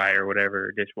same dryer or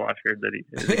whatever dishwasher that he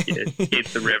did as a kid.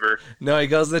 Hates the river. No, he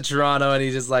goes to Toronto and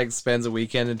he just like spends a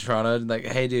weekend in Toronto and like,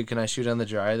 hey dude, can I shoot on the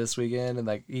dryer this weekend? And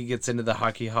like he gets into the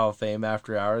Hockey Hall of Fame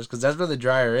after hours because that's where the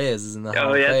dryer is in the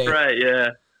Hall of Fame. Oh, that's right, yeah.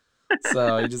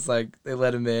 So he just like they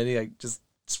let him in. He like just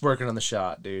working on the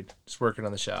shot, dude. Just working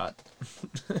on the shot.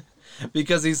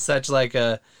 Because he's such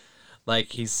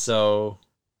he's so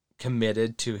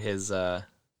committed to his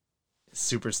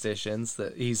superstitions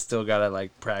that he's still gotta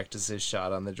like practice his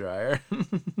shot on the dryer.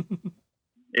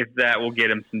 If that will get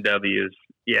him some W's,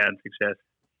 and success,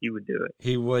 he would do it.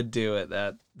 He would do it.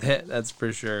 That's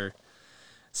for sure.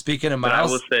 Speaking of But Miles,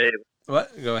 I will say,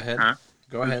 what? Go ahead. Huh?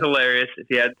 Go ahead. It's hilarious. If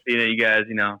you hadn't seen it, you guys,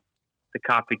 the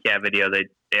copycat video,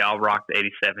 they all rocked the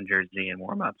 87 jersey in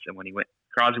warm-ups, and when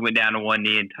Crosby went down to one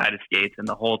knee and tied his skates, and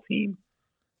the whole team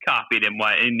copied him.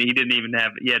 And he didn't even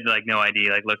he had like no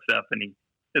idea. Like looks up and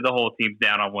the whole team's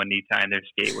down on one knee tying their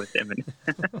skate with him, and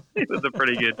it was a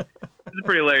pretty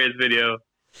hilarious video.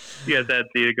 You guys had to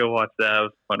see it. Go watch that. It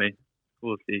was funny.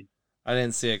 Cool to see. I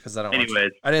didn't see it because I don't.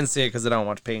 Anyways, I didn't see it because I don't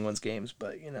watch Penguins games,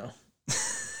 but you don't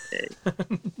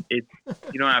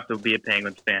have to be a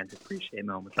Penguins fan to appreciate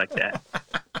moments like that.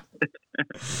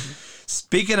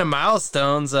 Speaking of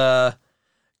milestones,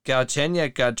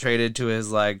 Galchenyuk got traded to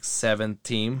his like 7th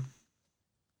team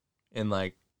in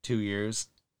like 2 years.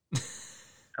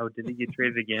 Oh, did he get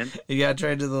traded again? He got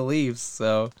traded to the Leafs,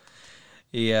 so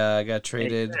he got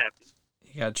traded.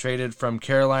 He got traded from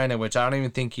Carolina, which I don't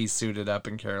even think he suited up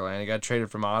in Carolina. He got traded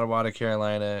from Ottawa to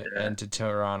Carolina and to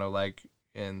Toronto, like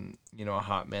in a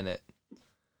hot minute.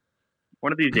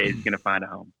 One of these days, he's gonna find a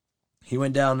home. He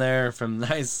went down there for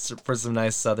some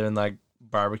nice southern like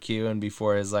barbecue, and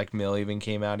before his like meal even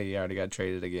came out, he already got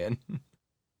traded again.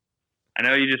 I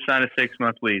know you just signed a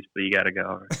 6-month lease, but you got to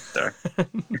go. Sorry.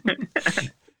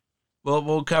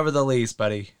 We'll cover the lease,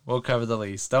 buddy. We'll cover the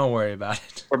lease. Don't worry about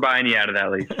it. We're buying you out of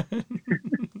that lease.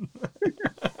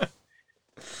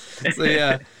 So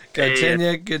yeah,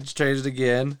 Galchenyuk gets traded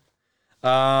again.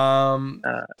 Some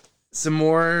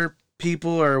more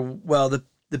people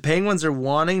the Penguins are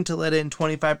wanting to let in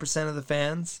 25% of the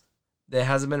fans. That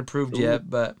hasn't been approved yet,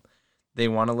 but they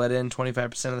want to let in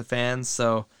 25% of the fans.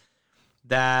 So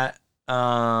that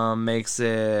makes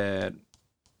it.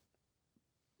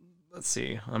 Let's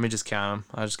see. Let me just count them.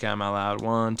 I'll just count them out loud.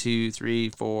 1, 2, 3,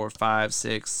 4, 5,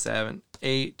 6, 7,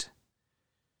 8,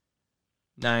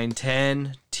 9,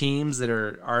 10 teams that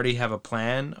already have a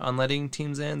plan on letting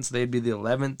teams in. So they'd be the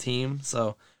 11th team.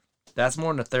 So that's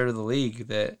more than a third of the league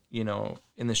that,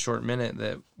 in the short minute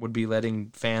that would be letting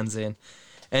fans in.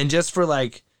 And just for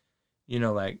like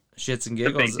shits and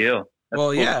giggles. That's a big deal.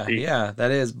 Well, yeah,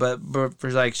 that is. But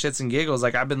for like shits and giggles,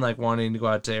 like I've been like wanting to go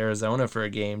out to Arizona for a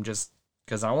game just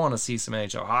because I want to see some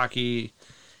NHL hockey.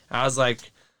 I was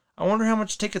like, I wonder how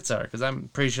much tickets are because I'm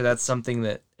pretty sure that's something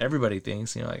that everybody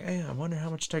thinks. Like, hey, I wonder how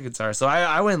much tickets are. So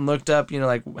I went and looked up,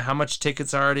 like how much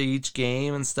tickets are to each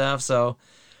game and stuff. So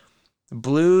the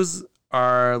Blues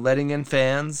are letting in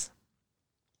fans,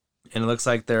 and it looks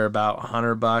like they're about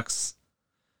 $100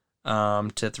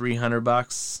 to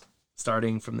 $300.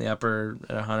 Starting from the upper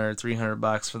at $100,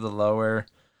 $300 for the lower.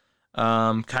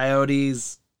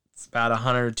 Coyotes, it's about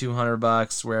 $100,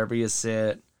 $200 wherever you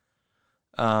sit.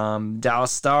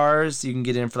 Dallas Stars, you can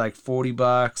get in for like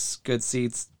 $40. Good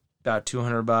seats, about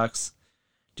 $200.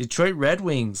 Detroit Red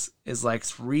Wings is like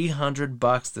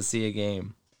 $300 to see a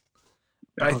game.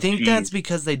 But I think that's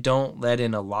because they don't let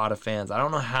in a lot of fans. I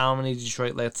don't know how many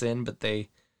Detroit lets in, but they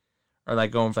are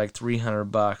like going for like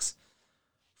 $300.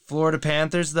 Florida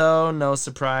Panthers, though, no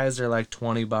surprise, they're like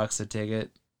 $20 a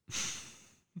ticket.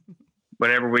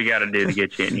 Whatever we got to do to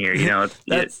get you in here,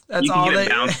 that's you all can get they a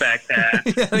bounce back pass.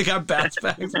 Yeah, they got bounce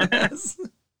back pass.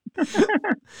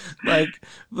 Like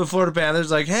the Florida Panthers,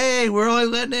 like, hey, we're only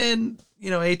letting in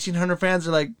 1,800 fans.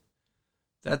 Are like,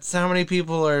 that's how many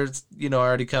people are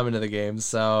already coming to the game.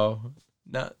 So.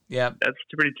 No, yeah, that's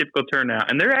a pretty typical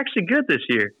turnout, and they're actually good this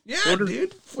year. Yeah,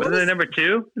 dude. What are they, number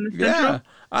 2 in the Central? Yeah,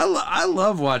 I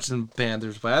love watching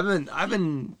Panthers play. I've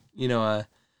been a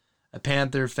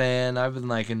Panther fan. I've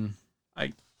been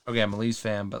I'm a Leafs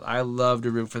fan, but I love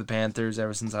to root for the Panthers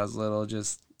ever since I was little.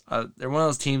 Just they're one of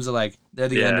those teams that they're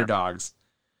the underdogs.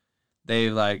 They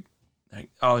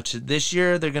this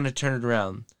year they're gonna turn it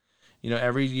around.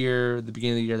 Every year, the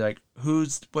beginning of the year, they're like,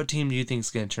 what team do you think is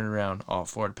going to turn it around? Oh,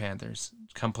 Florida Panthers.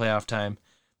 Come playoff time,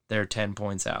 they're 10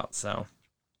 points out. So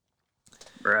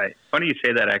Right. Funny you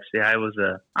say that. Actually,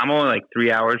 I'm only like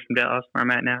 3 hours from Dallas, where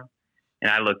I'm at now,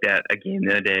 and I looked at a game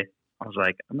the other day. I was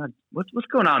like, what's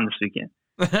going on this weekend?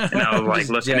 And I was like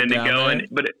looking into going,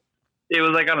 but it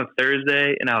was like on a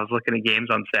Thursday, and I was looking at games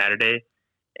on Saturday,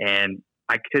 and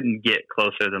I couldn't get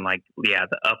closer than the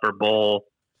upper bowl,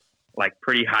 like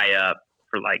pretty high up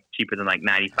for like cheaper than like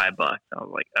 $95. I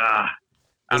was like,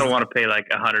 I don't want to pay like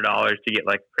 $100 to get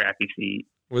like a crappy seat.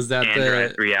 Was that and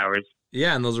drive 3 hours?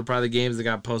 Yeah, and those were probably the games that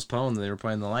got postponed. They were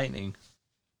playing the Lightning.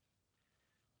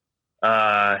 It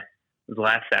was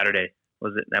last Saturday.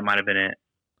 Was it? That might have been it.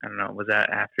 I don't know. Was that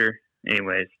after?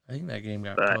 Anyways, I think that game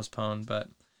got postponed, but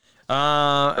a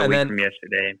and week then from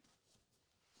yesterday.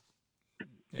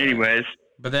 Yeah. Anyways,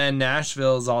 but then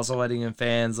Nashville is also letting in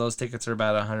fans. Those tickets are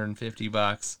about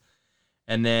 $150,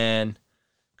 and then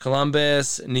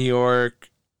Columbus, New York,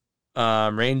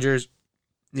 Rangers,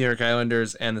 New York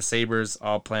Islanders, and the Sabres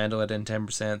all plan to let in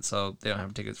 10%, so they don't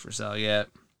have tickets for sale yet.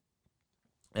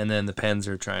 And then the Pens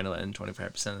are trying to let in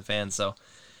 25% of the fans. So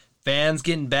fans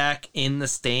getting back in the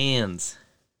stands.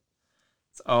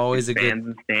 It's always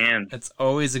It's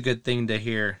always a good thing to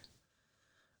hear.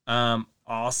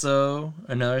 Also,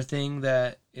 another thing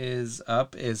that is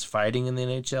up is fighting in the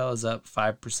NHL is up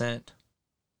 5%.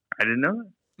 I didn't know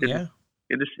that.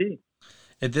 Good to see.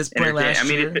 At this point last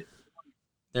year,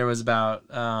 there was about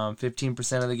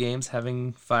 15% of the games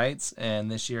having fights, and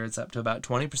this year it's up to about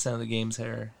 20% of the games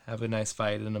have a nice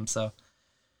fight in them. So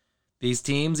these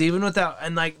teams, even without,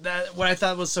 and like that, what I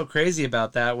thought was so crazy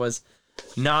about that was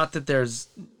not that there's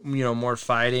more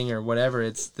fighting or whatever.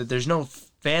 It's that there's no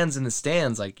fans in the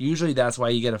stands. Like usually that's why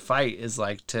you get a fight, is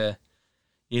like to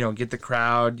get the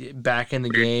crowd back in the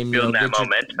game,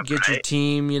 get your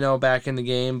team back in the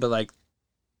game. But like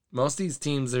most of these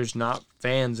teams, there's not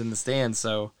fans in the stands,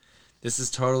 so this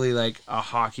is totally like a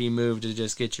hockey move to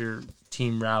just get your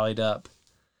team rallied up,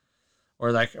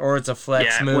 or it's a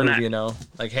flex move,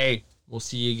 like, hey, we'll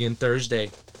see you again Thursday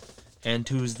and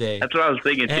Tuesday. That's what I was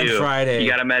thinking and too. Friday. You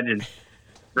gotta imagine,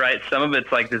 right? Some of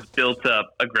it's like this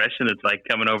built-up aggression that's like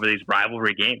coming over these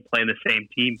rivalry games, playing the same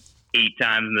team 8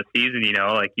 times in the season.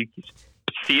 Like you keep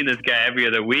seeing this guy every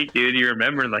other week, dude. You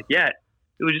remember, like, it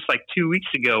was just like 2 weeks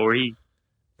ago where he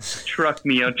trucked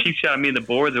me, cheap shot me in the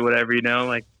boards or whatever,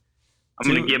 like I'm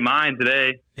going to get mine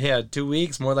today. Yeah, 2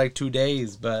 weeks, more like 2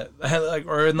 days, but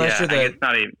unless you're it's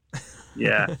not even,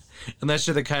 unless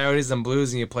you're the Coyotes and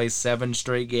Blues and you play 7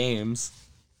 straight games.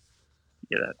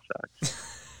 Yeah, that sucks.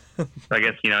 So I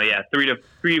guess,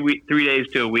 3 days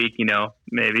to a week,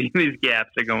 maybe these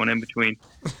gaps are going in between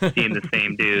seeing the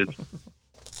same dudes.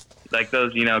 Like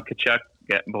those, Kachuk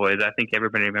boys, I think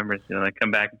everybody remembers, they come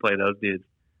back and play those dudes.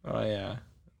 Oh, yeah.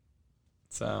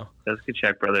 So those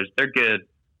Kachuk brothers, they're good.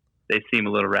 They seem a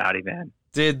little rowdy, man.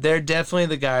 Dude, they're definitely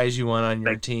the guys you want on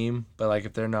your team, but like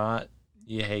if they're not,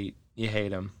 you hate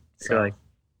them. So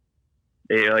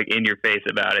they're like in your face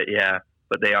about it, yeah.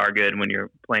 But they are good when you're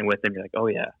playing with them. You're like, oh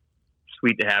yeah,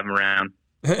 sweet to have them around.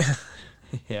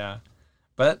 Yeah,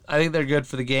 but I think they're good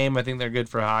for the game. I think they're good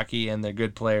for hockey, and they're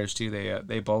good players too.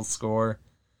 They both score,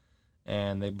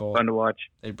 and they both fun to watch.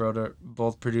 They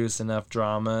both produce enough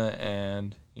drama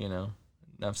and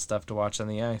enough stuff to watch on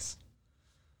the ice.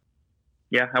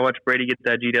 Yeah, I watched Brady get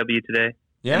that GW today.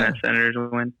 Yeah, and that Senators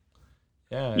win.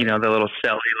 Yeah, the little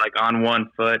Selly like on one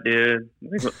foot, dude,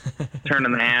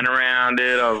 turning the hand around,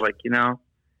 dude. I was like,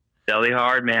 Selly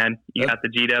hard, man. You got the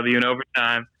GW in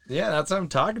overtime. Yeah, that's what I'm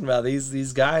talking about.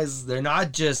 These guys, they're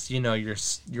not just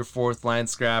your fourth line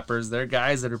scrappers. They're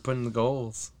guys that are putting the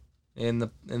goals in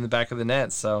the back of the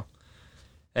net. So,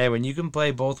 hey, when you can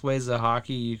play both ways of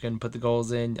hockey, you can put the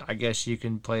goals in. I guess you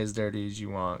can play as dirty as you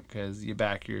want because you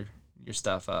back your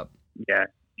stuff up. Yeah,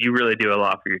 you really do a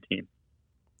lot for your team.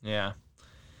 Yeah.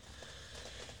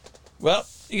 Well,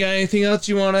 you got anything else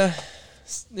you want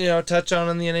to, touch on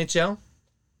in the NHL?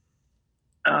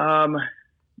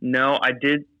 No, I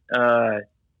did.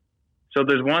 So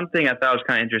there's one thing I thought was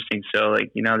kind of interesting. So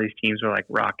like, these teams were like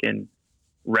rocking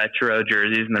retro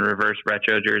jerseys and the reverse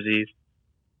retro jerseys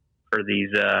for these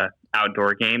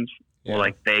outdoor games. Yeah. Well,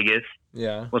 like Vegas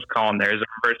was calling theirs a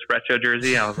reverse retro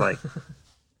jersey. I was like,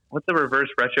 what's a reverse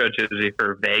retro jersey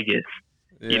for Vegas?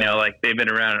 Yeah. Like they've been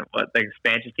around the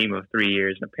expansion team of 3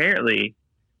 years. And apparently,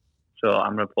 so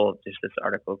I'm going to pull up just this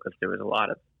article because there was a lot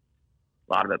of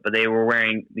it, but they were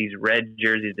wearing these red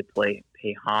jerseys to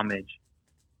pay homage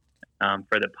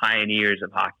for the pioneers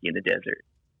of hockey in the desert.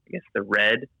 I guess the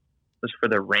red was for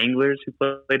the Wranglers who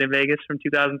played in Vegas from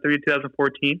 2003 to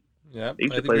 2014. Yeah, they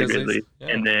used to play the Grizzlies. Yeah.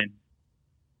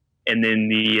 And then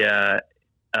the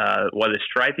the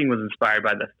striping was inspired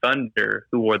by the Thunder,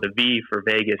 who wore the V for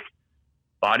Vegas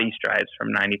body stripes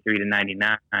from 93 to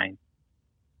 99.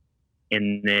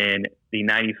 And then the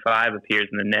 95 appears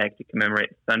in the neck to commemorate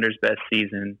Thunder's best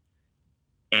season.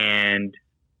 And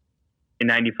in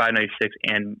 95, 96,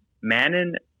 and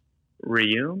Manon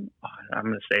Rheaume, I'm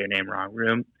going to say her name wrong,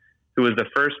 Rheaume, who was the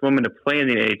first woman to play in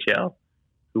the NHL,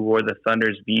 who wore the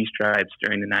Thunder's V stripes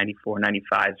during the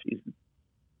 94-95 season.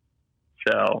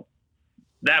 So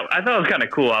that I thought it was kind of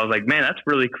cool. I was like, man, that's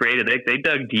really creative. They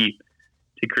dug deep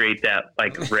to create that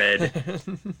like red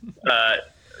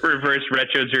reverse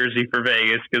retro jersey for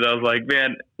Vegas, because I was like,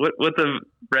 man, what's a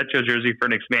retro jersey for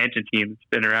an expansion team that's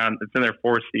been around? It's in their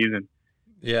 4th season.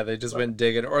 Yeah, they just went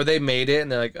digging, or they made it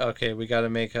and they're like, okay, we got to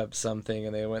make up something,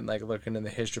 and they went like looking in the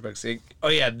history books. Like, oh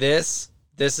yeah, this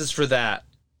is for that.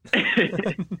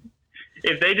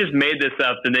 If they just made this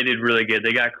up, then they did really good.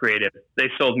 They got creative.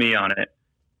 They sold me on it.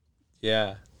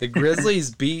 Yeah, the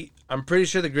Grizzlies I'm pretty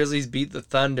sure the Grizzlies beat the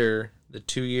Thunder the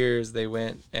 2 years they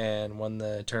went and won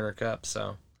the Turner Cup.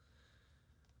 So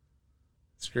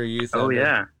screw you, Thunder. Oh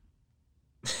yeah.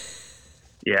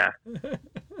 Yeah,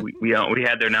 we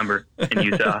had their number in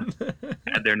Utah.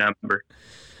 Had their number.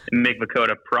 And Mick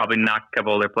Vukota probably knocked a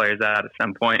couple of their players out at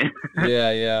some point.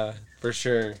 Yeah, for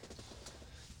sure.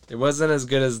 It wasn't as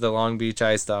good as the Long Beach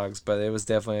Ice Dogs, but it was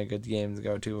definitely a good game to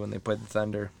go to when they played the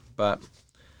Thunder. But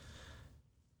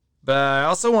I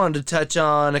also wanted to touch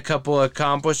on a couple of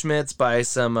accomplishments by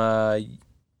some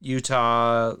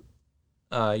Utah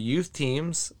youth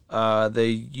teams.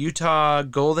 The Utah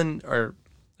Golden, or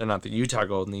they're not the Utah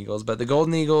Golden Eagles, but the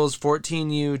Golden Eagles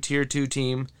 14U Tier 2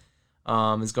 team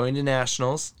is going to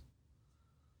Nationals.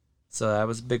 So that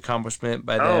was a big accomplishment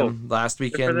by them. Last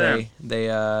weekend they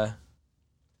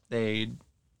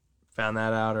found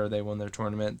that out, or they won their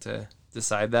tournament to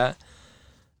decide that.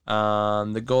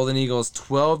 The Golden Eagles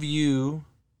 12U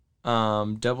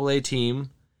AA team,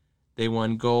 they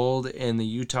won gold in the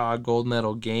Utah Gold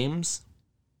Medal Games.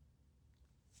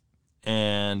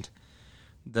 And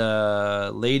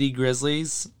the Lady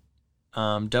Grizzlies,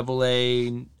 AA, I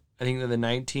think they're the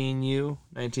 19U,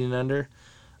 19 and under,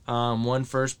 won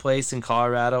first place in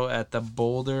Colorado at the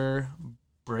Boulder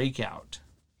Breakout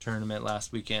tournament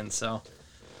last weekend. So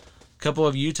a couple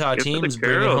of Utah teams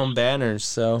bringing home banners,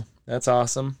 so that's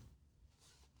awesome.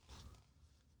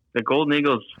 The Golden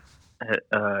Eagles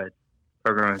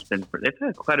program they've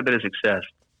had quite a bit of success.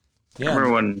 Yeah. I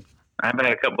remember when I've had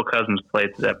a couple cousins play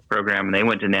through that program, and they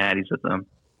went to Natties with them.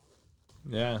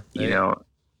 Yeah.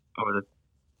 Over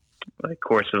the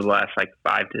course of the last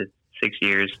 5 to 6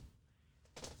 years.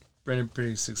 Been a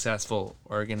pretty successful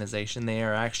organization. They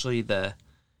are actually the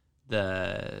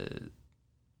I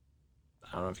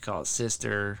don't know if you call it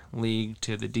sister league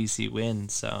to the DC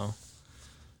Wind, so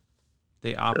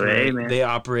they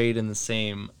operate in the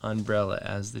same umbrella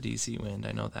as the DC Wind.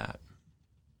 I know that.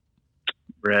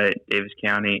 Right, Davis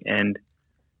County. And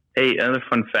hey, another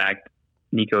fun fact,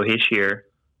 Nico Hischier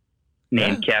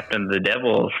named captain of the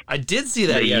Devils. I did see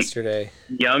that yesterday.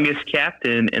 Youngest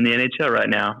captain in the NHL right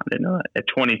now. I didn't know that. At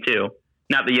 22.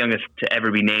 Not the youngest to ever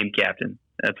be named captain.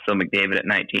 That's Phil McDavid at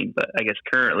 19, but I guess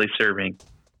currently serving,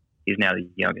 he's now the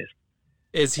youngest.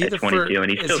 Is he at 22,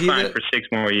 and he's still signed for 6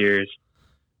 more years.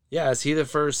 Yeah, is he the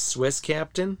first Swiss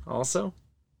captain also?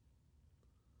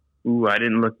 Ooh, I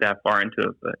didn't look that far into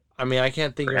it, but I mean, I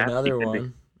can't think of another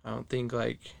one. I don't think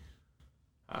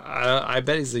I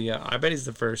bet he's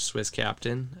the first Swiss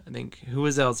captain. I think who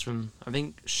was else from? I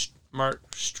think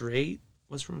Mark Streit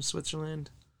was from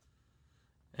Switzerland,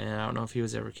 and I don't know if he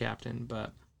was ever captain,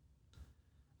 but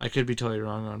I could be totally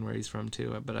wrong on where he's from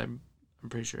too. But I'm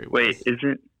pretty sure he was. Wait,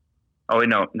 isn't? Oh wait,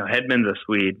 no, Hedman's a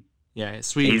Swede. Yeah,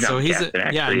 Swede. Nico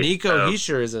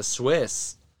Hischier is a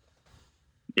Swiss.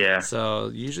 Yeah. So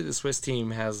usually the Swiss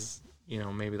team has,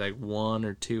 maybe 1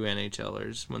 or 2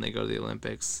 NHLers when they go to the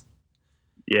Olympics.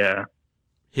 Yeah.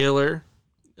 Hiller,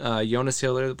 Jonas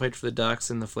Hiller, that played for the Ducks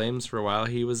and the Flames for a while.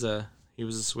 He was a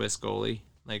Swiss goalie.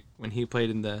 When he played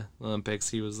in the Olympics,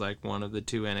 he was one of the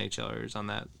 2 NHLers on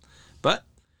that. But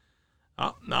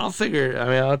I'll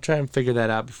try and figure that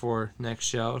out before next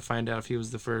show. Find out if he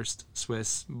was the first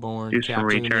Swiss-born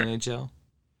captain in the NHL.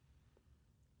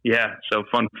 Yeah, so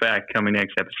fun fact coming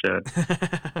next episode.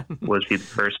 Was he the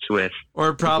first Swiss?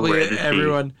 Or probably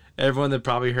everyone that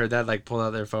probably heard that pulled out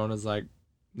their phone was like,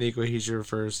 Nico Hischier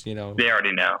first, They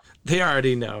already know. They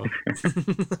already know.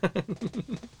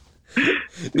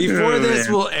 Before this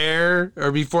will air,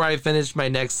 or before I finish my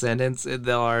next sentence,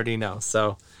 they'll already know.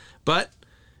 So, but,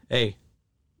 hey,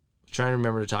 try and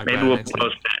remember to talk about it. Maybe we'll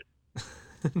post that.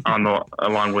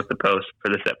 Along with the post for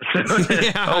this episode.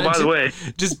 Yeah, by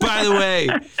the way,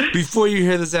 before you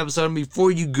hear this episode, before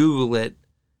you Google it,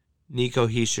 Nico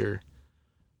Hischier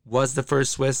was the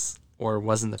first Swiss or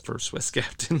wasn't the first Swiss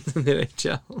captain in the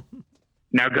NHL.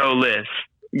 Now go list.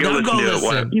 Go listen to it.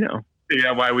 Why, figure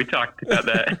out why we talked about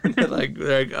that.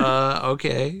 like,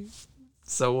 okay.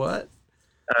 So what?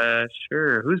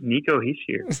 Sure. Who's Nico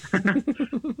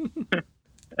Hischier?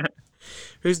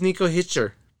 Who's Nico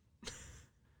Hischier?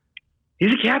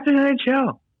 He's a captain of the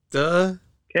NHL. Duh.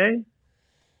 Okay.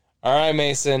 All right,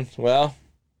 Mason. Well,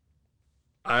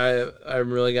 I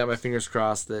really got my fingers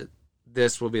crossed that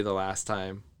this will be the last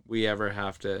time we ever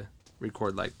have to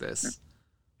record like this.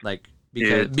 Like,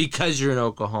 because you're in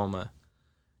Oklahoma,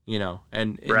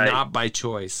 and right. not by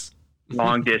choice.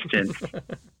 Long distance.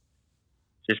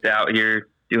 Just out here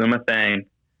doing my thing.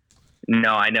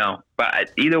 No, I know.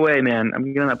 But either way, man, I'm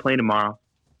getting on that plane tomorrow.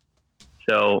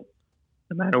 So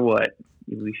no matter what,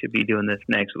 we should be doing this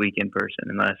next week in person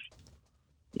unless,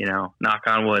 knock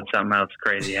on wood, something else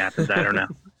crazy happens. I don't know.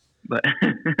 But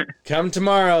come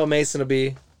tomorrow, Mason will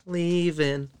be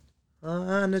leaving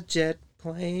on a jet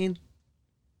plane.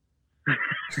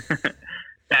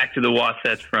 Back to the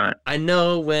Wasatch Front. I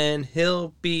know when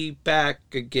he'll be back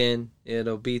again.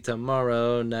 It'll be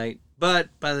tomorrow night. But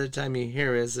by the time you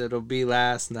hear us, it'll be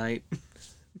last night.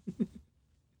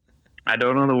 I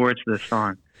don't know the words to this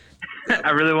song.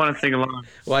 I really want to sing along.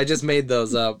 Well, I just made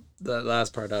those up, the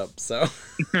last part up, so.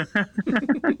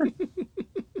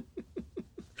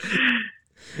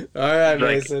 All right,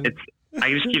 Mason.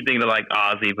 I just keep thinking of like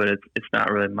Ozzy, but it's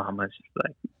not really Mama. It's just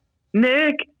like,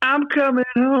 Nick, I'm coming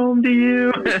home to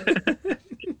you.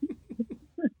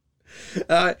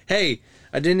 Hey,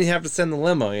 I didn't even have to send the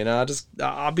limo,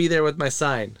 I'll be there with my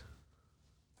sign.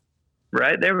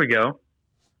 Right, there we go.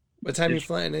 What time are you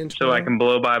flying in? So I can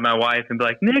blow by my wife and be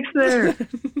like, Nick's there.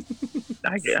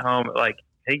 I get home at I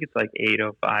think it's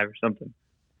 8:05 or something.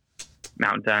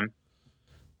 Mountain time.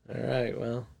 All right,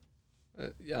 well,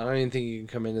 I don't even think you can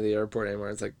come into the airport anymore.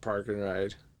 It's like park and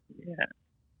ride. Yeah.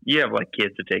 You have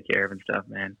kids to take care of and stuff,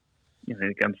 man. You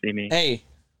need to come see me. Hey,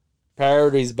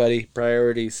 priorities, buddy.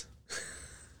 Priorities.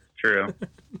 True.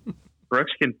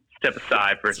 Brooks can step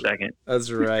aside for a second.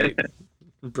 That's right.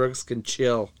 Brooks can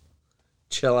chill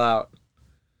out.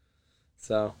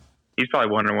 So he's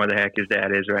probably wondering where the heck his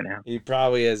dad is right now. He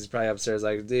probably is. He's probably upstairs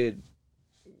like, dude,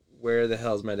 where the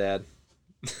hell's my dad?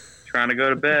 Trying to go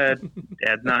to bed.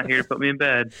 Dad's not here to put me in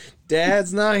bed.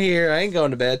 Dad's not here. I ain't going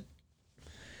to bed.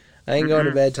 I ain't going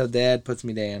to bed till Dad puts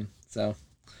me down. So,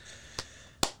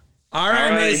 all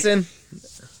right, Mason.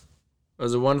 It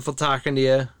was a wonderful talking to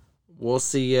you. We'll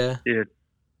see you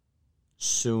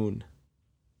soon.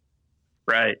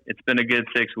 Right. It's been a good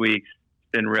 6 weeks.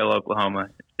 It's been real Oklahoma.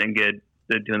 It's been good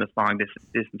doing this long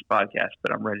distance podcast,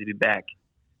 but I'm ready to be back.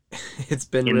 It's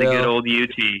been in real. The good old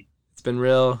UT. It's been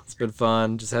real. It's been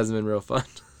fun. Just hasn't been real fun.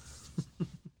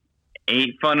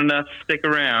 Ain't fun enough to stick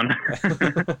around.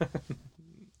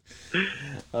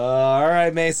 All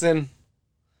right, Mason.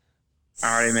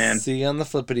 All right, man. See you on the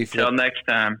flippity flip. Till next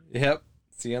time. Yep.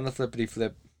 See you on the flippity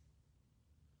flip.